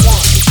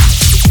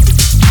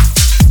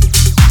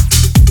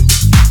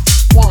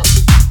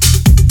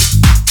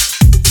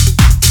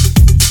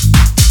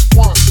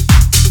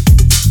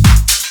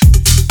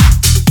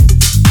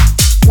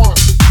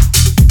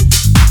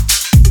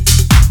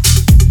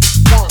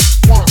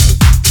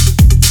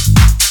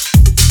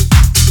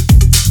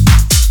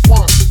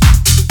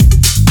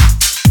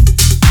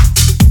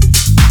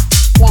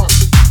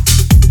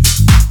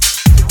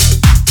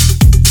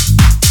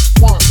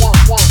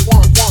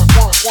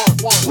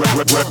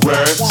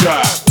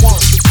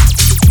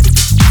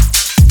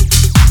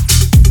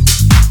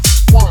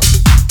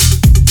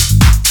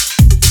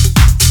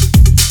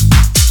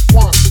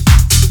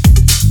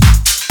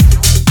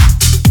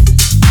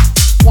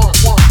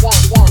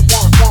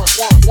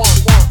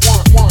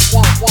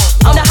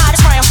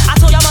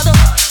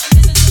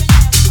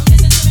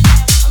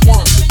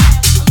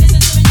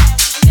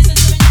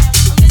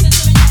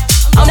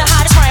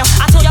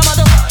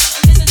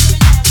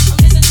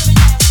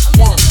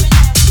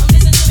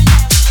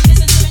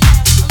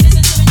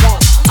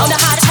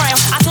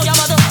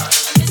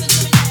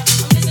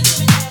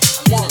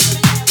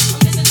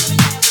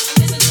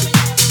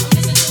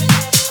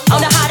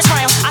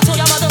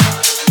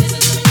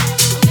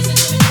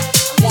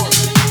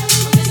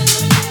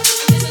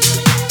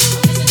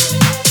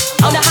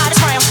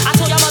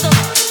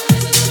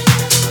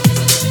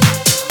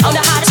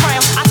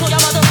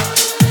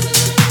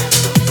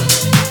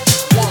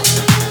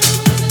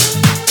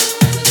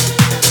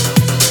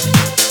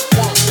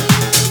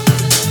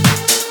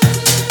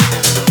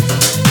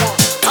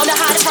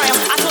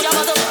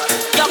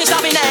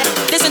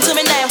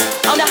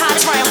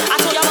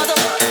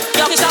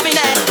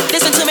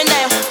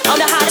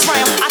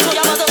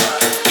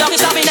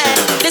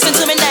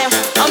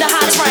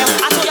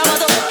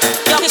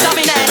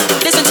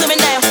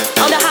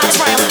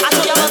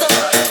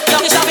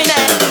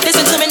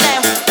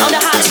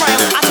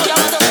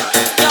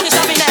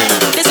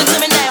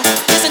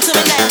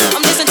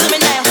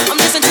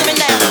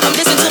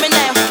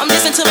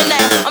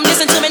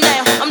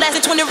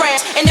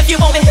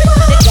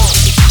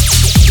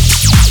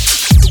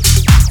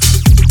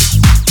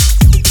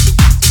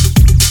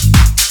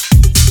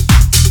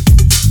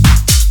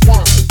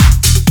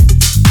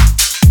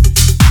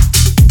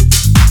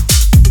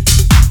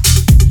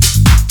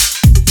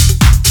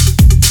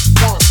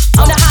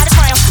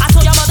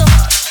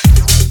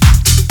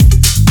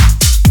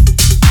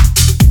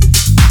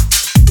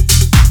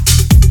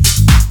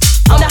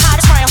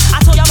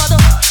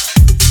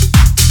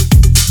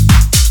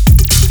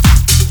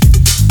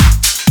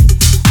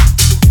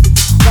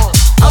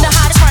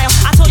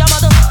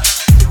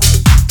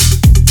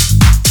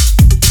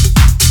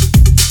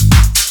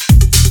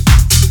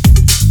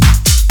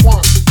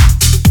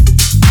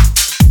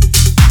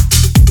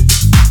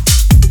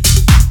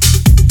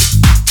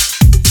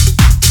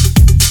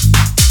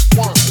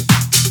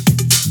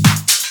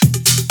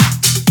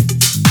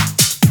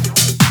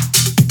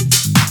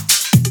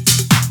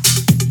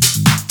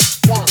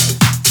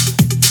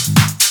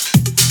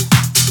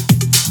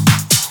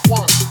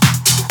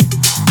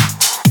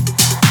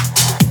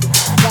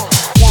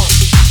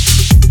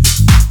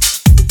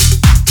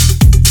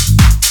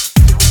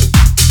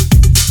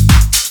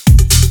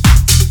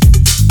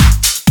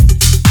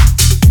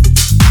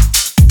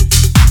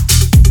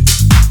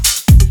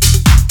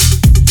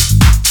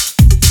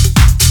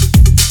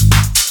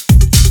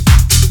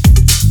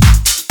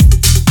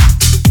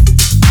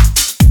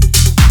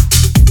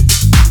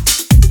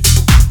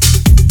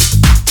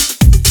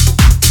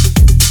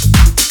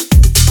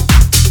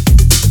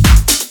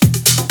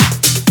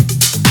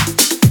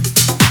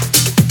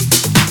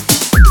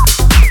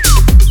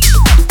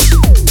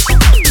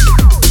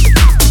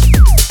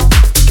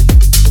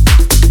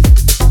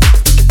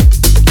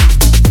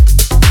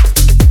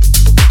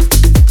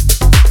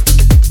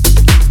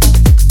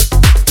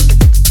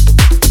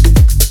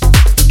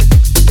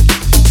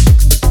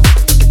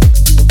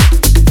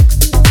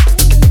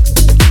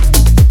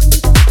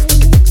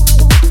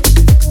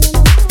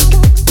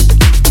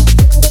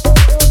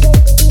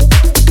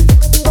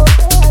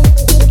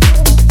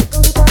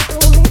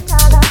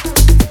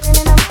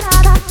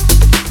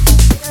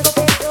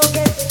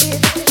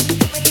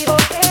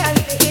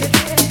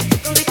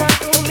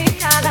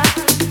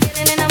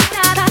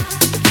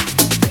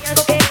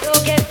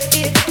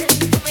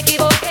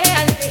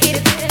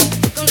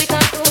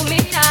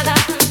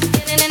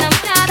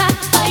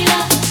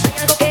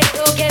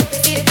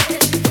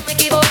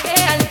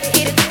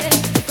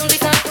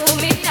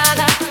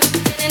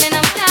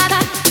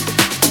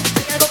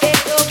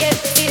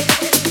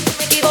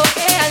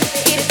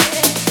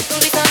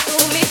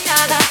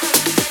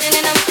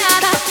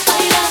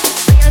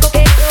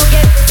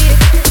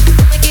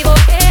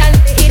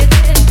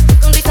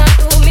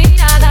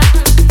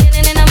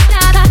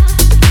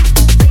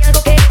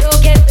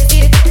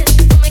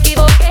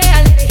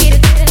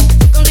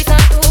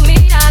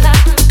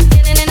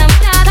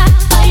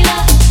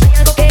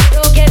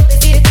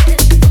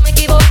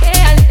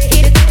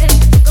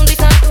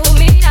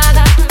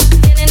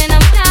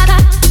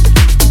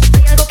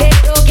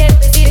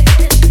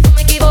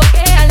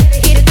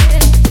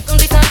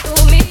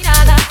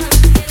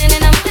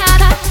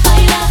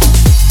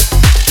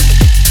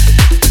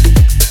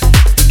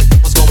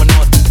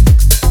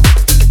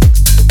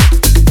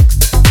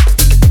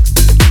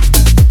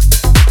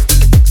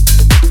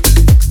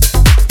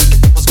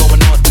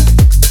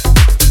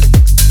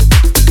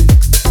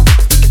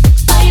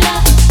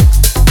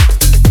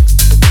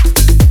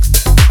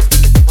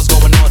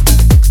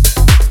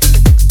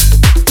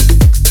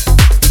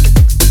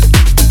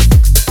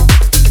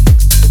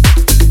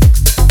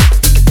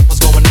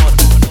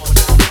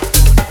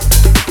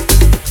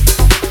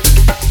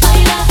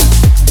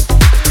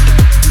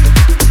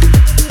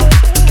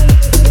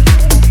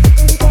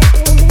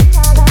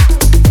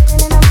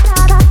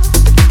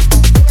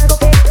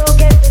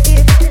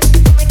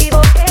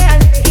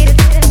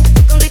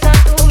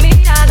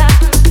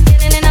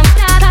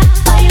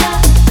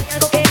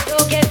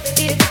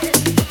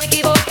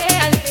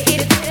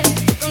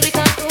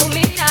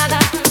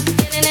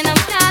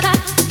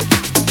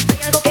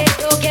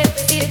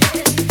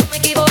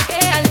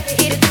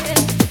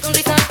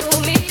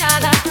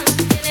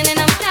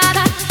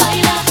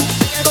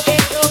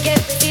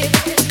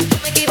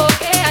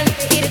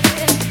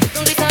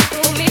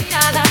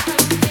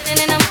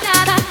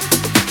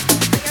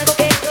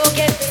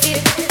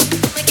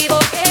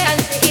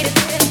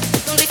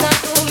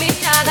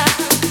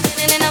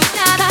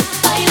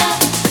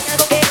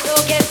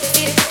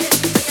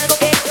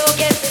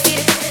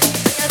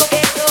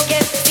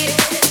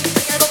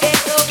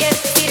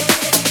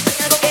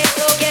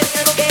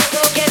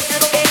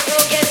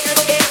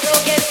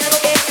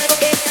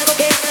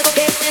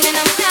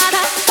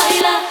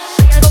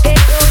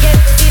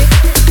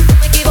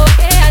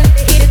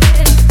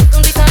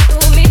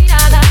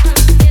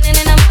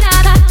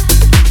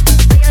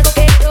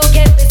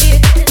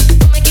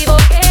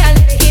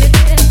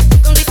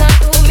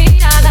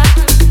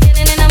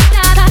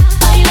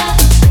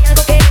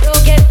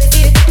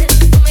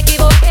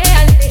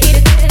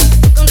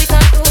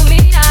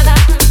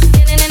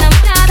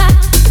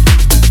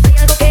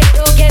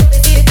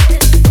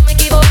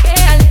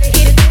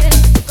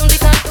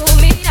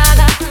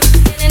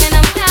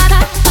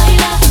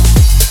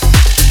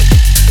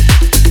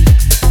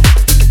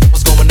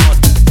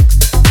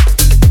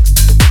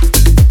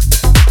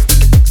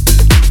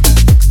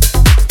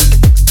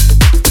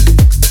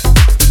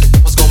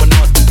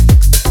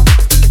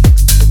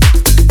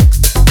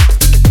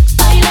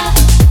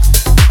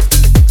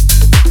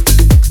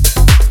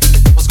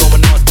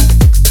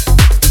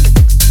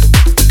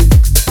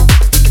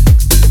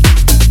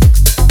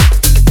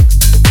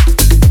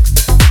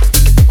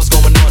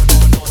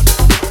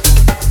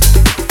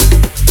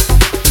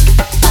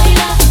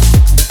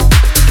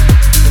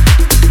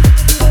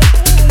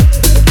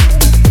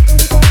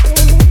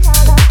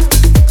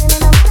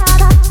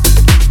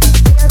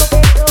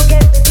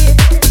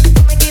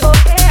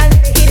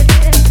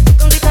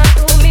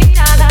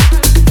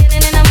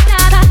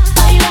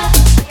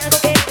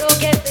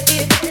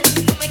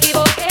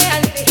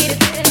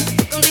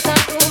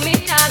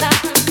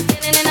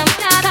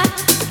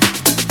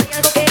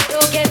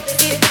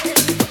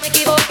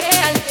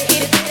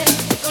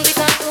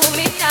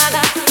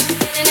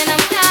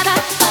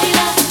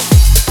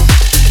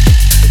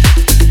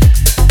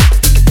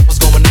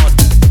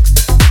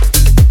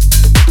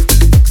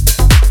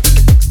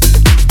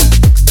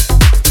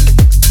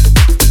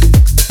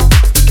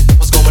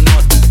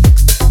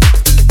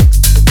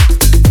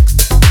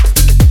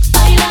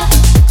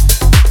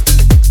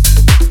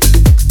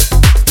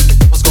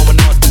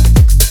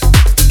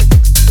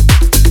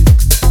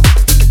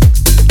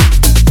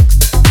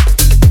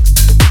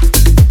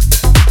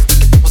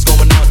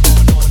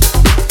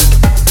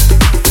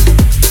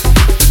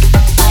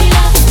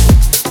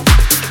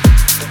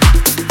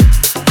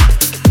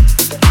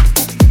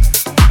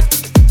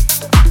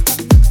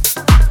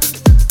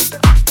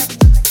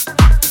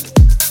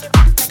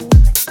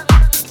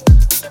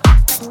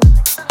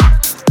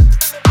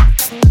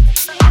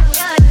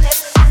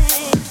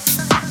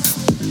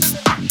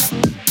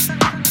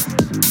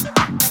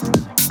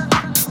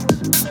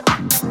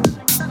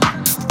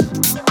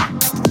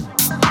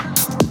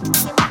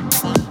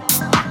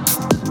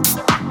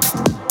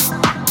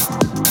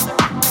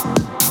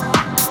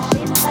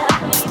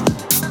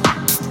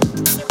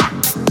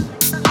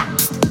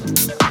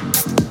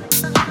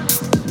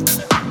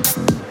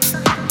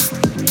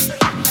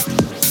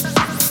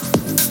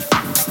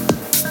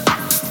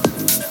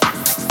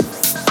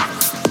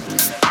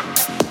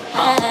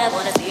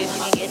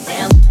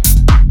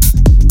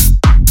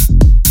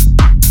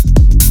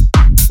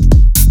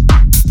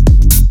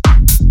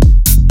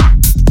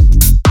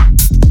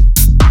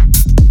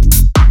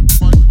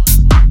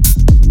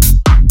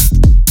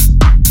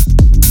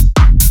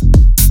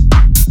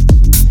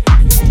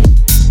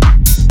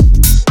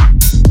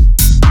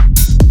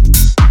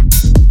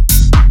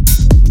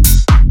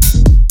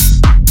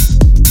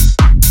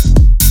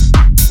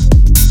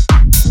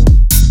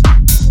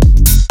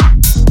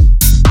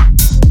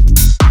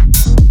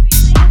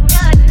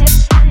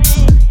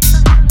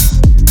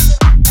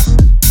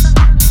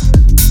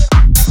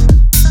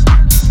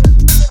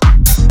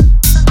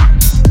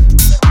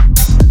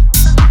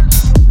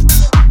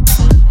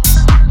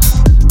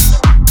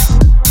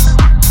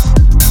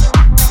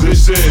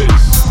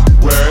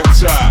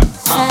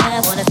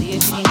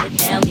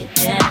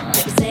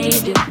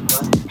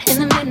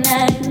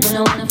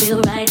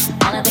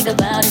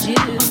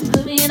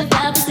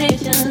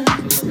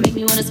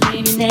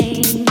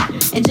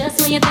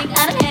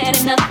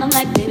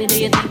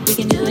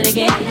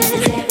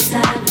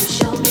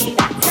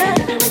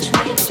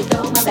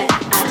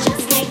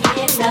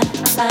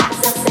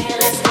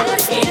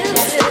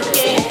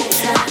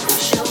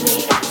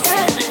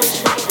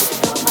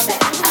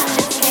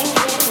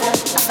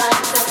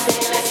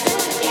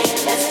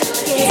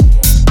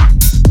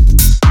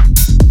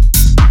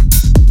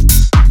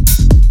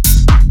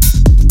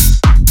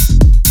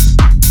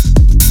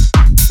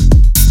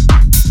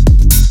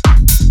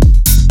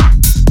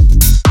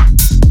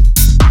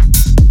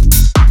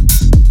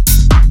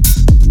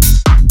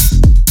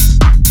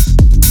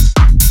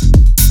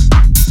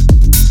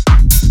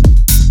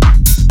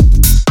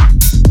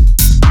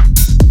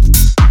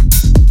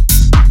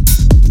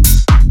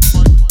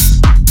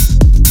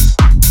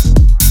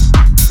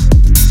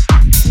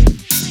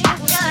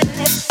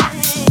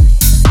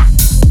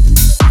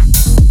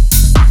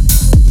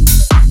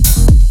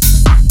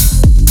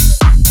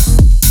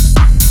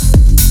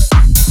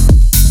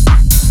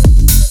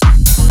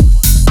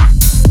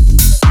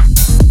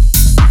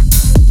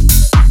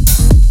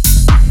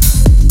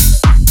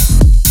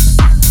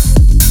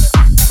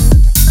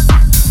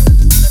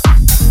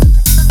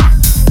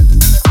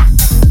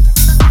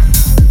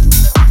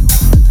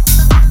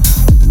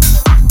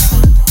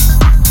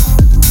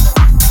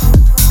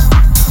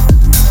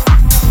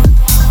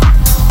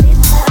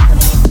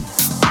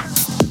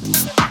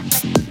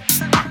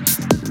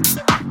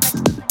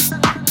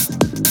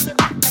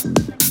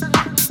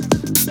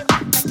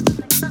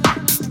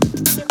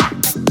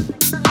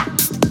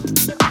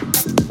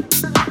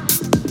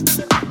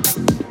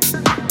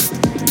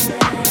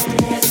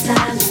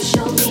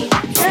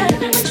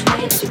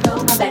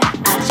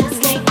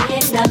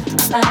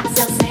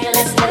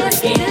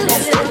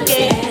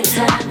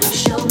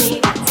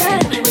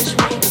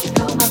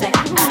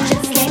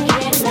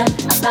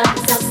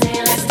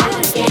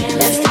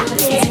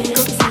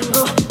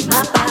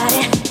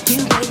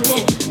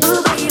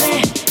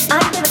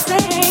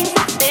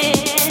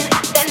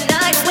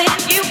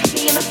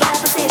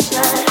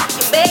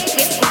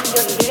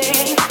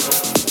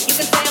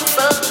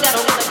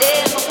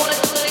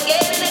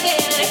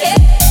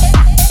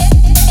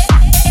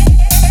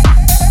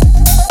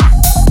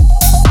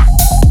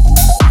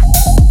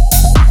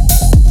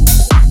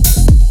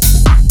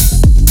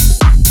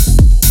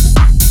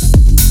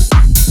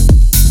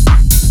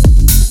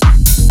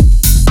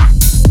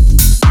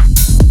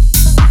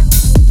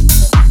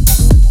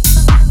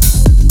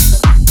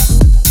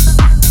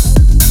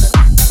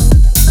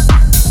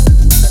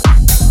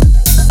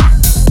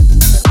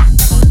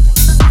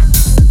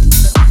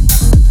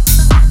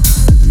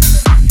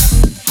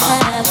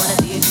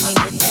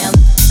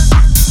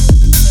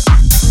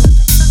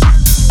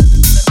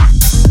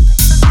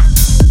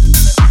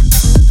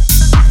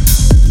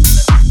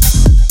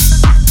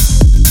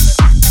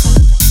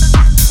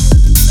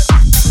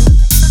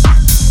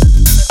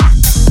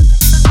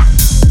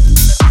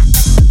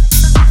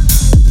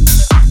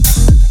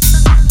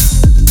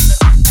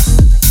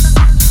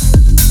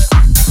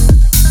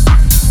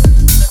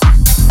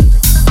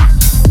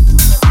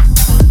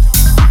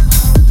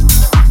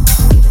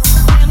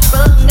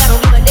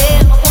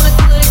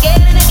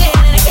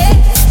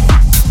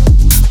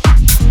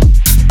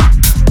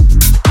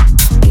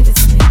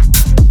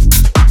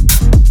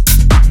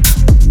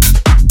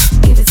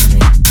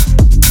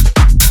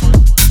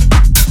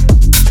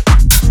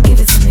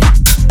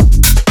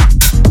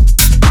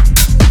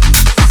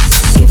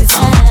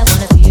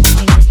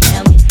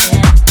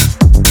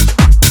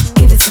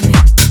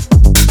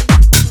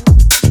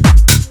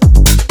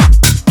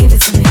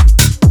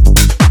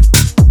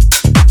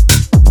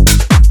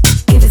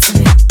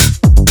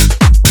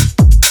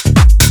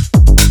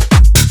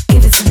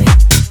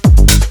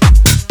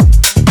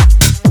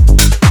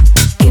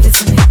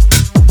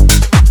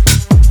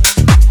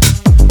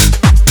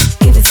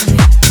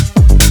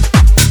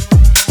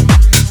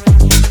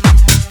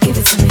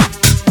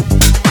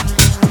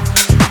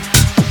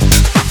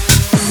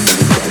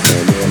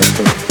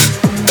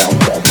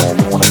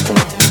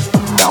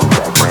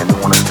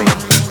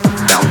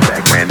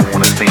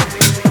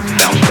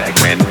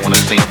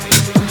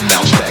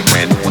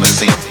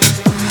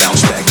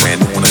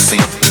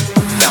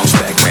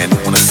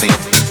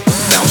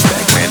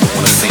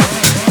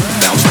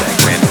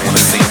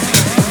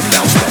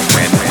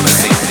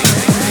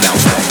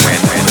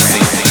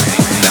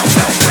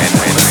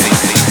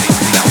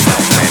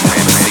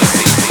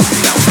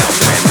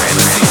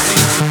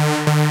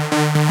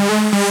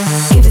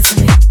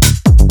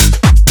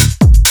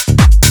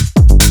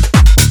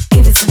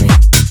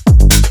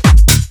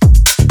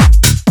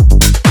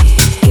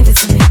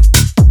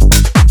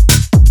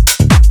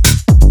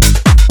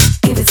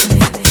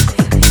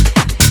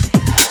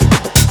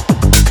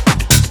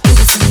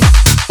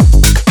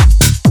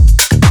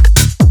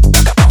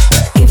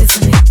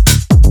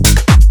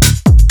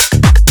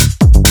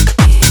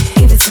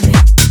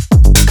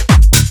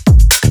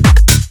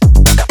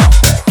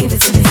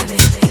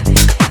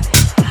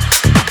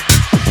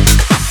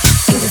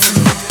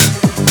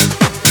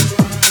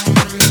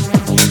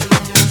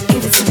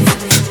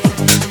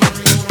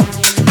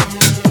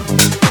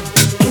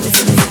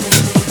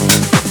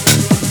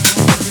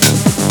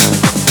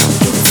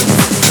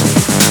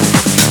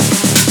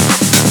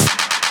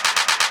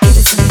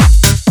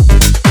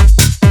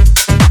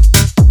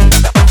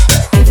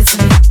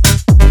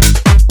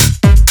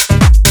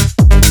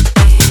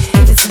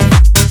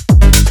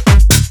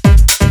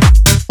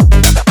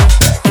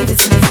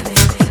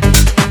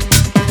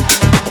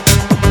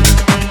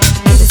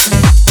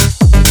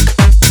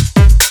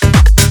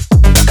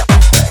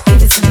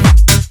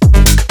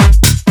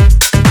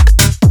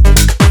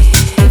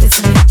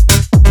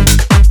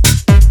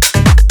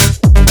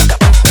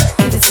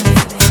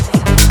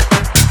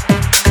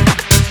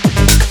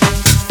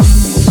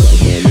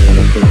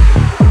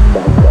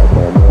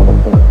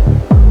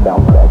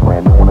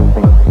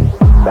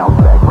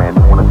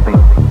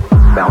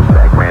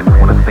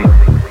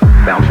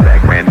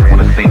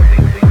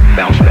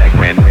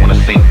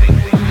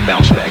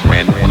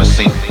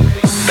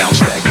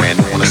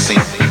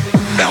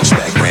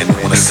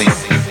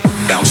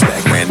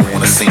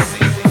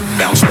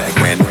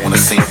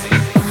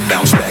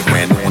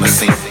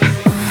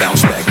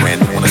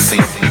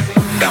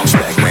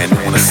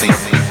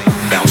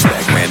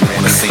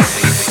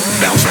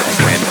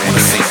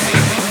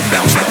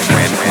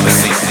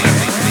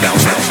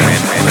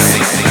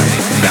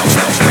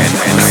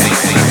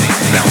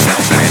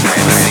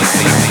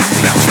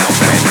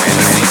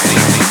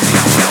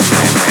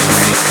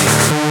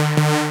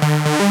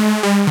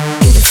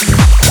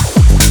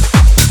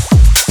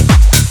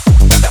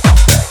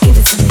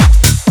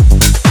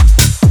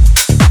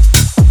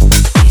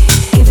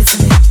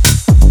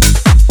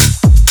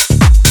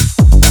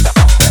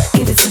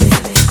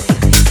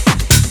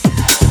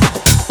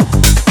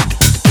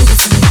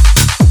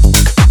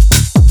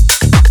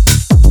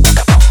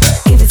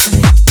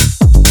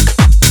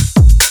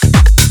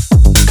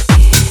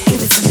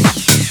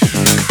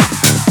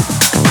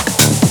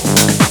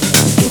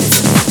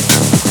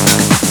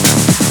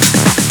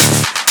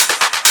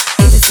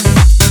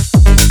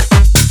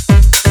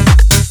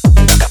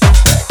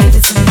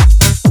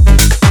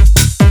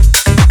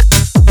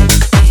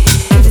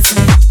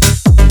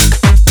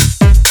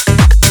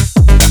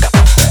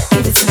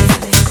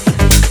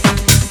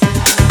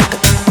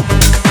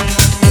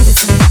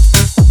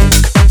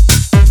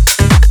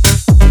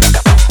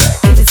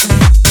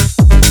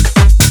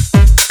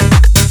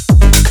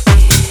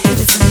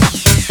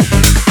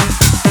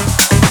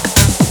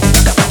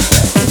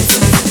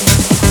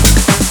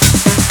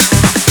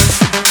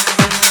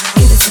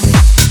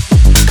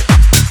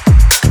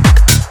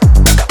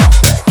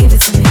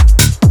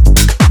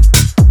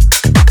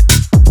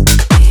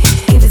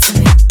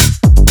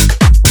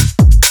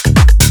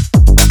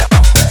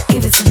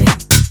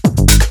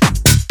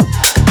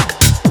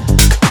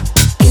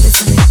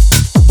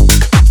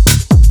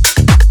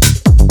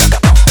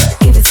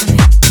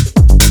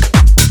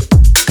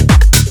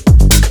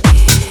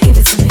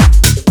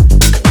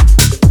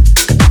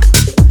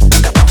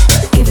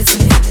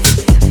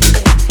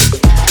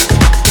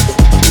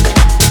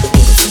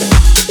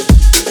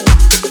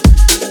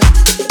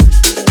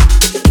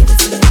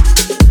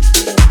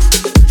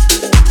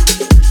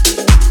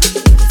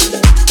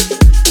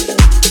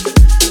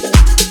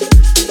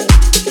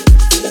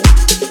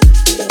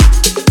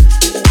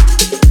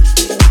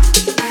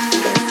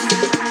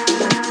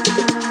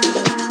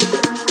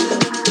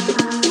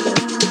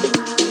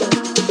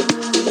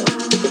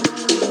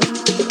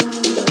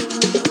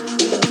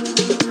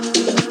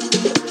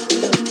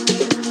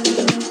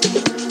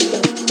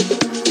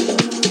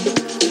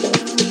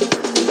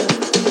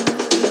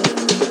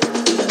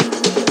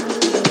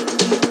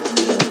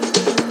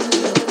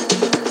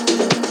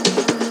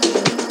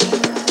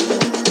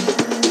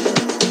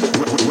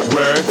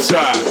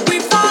 We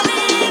fall.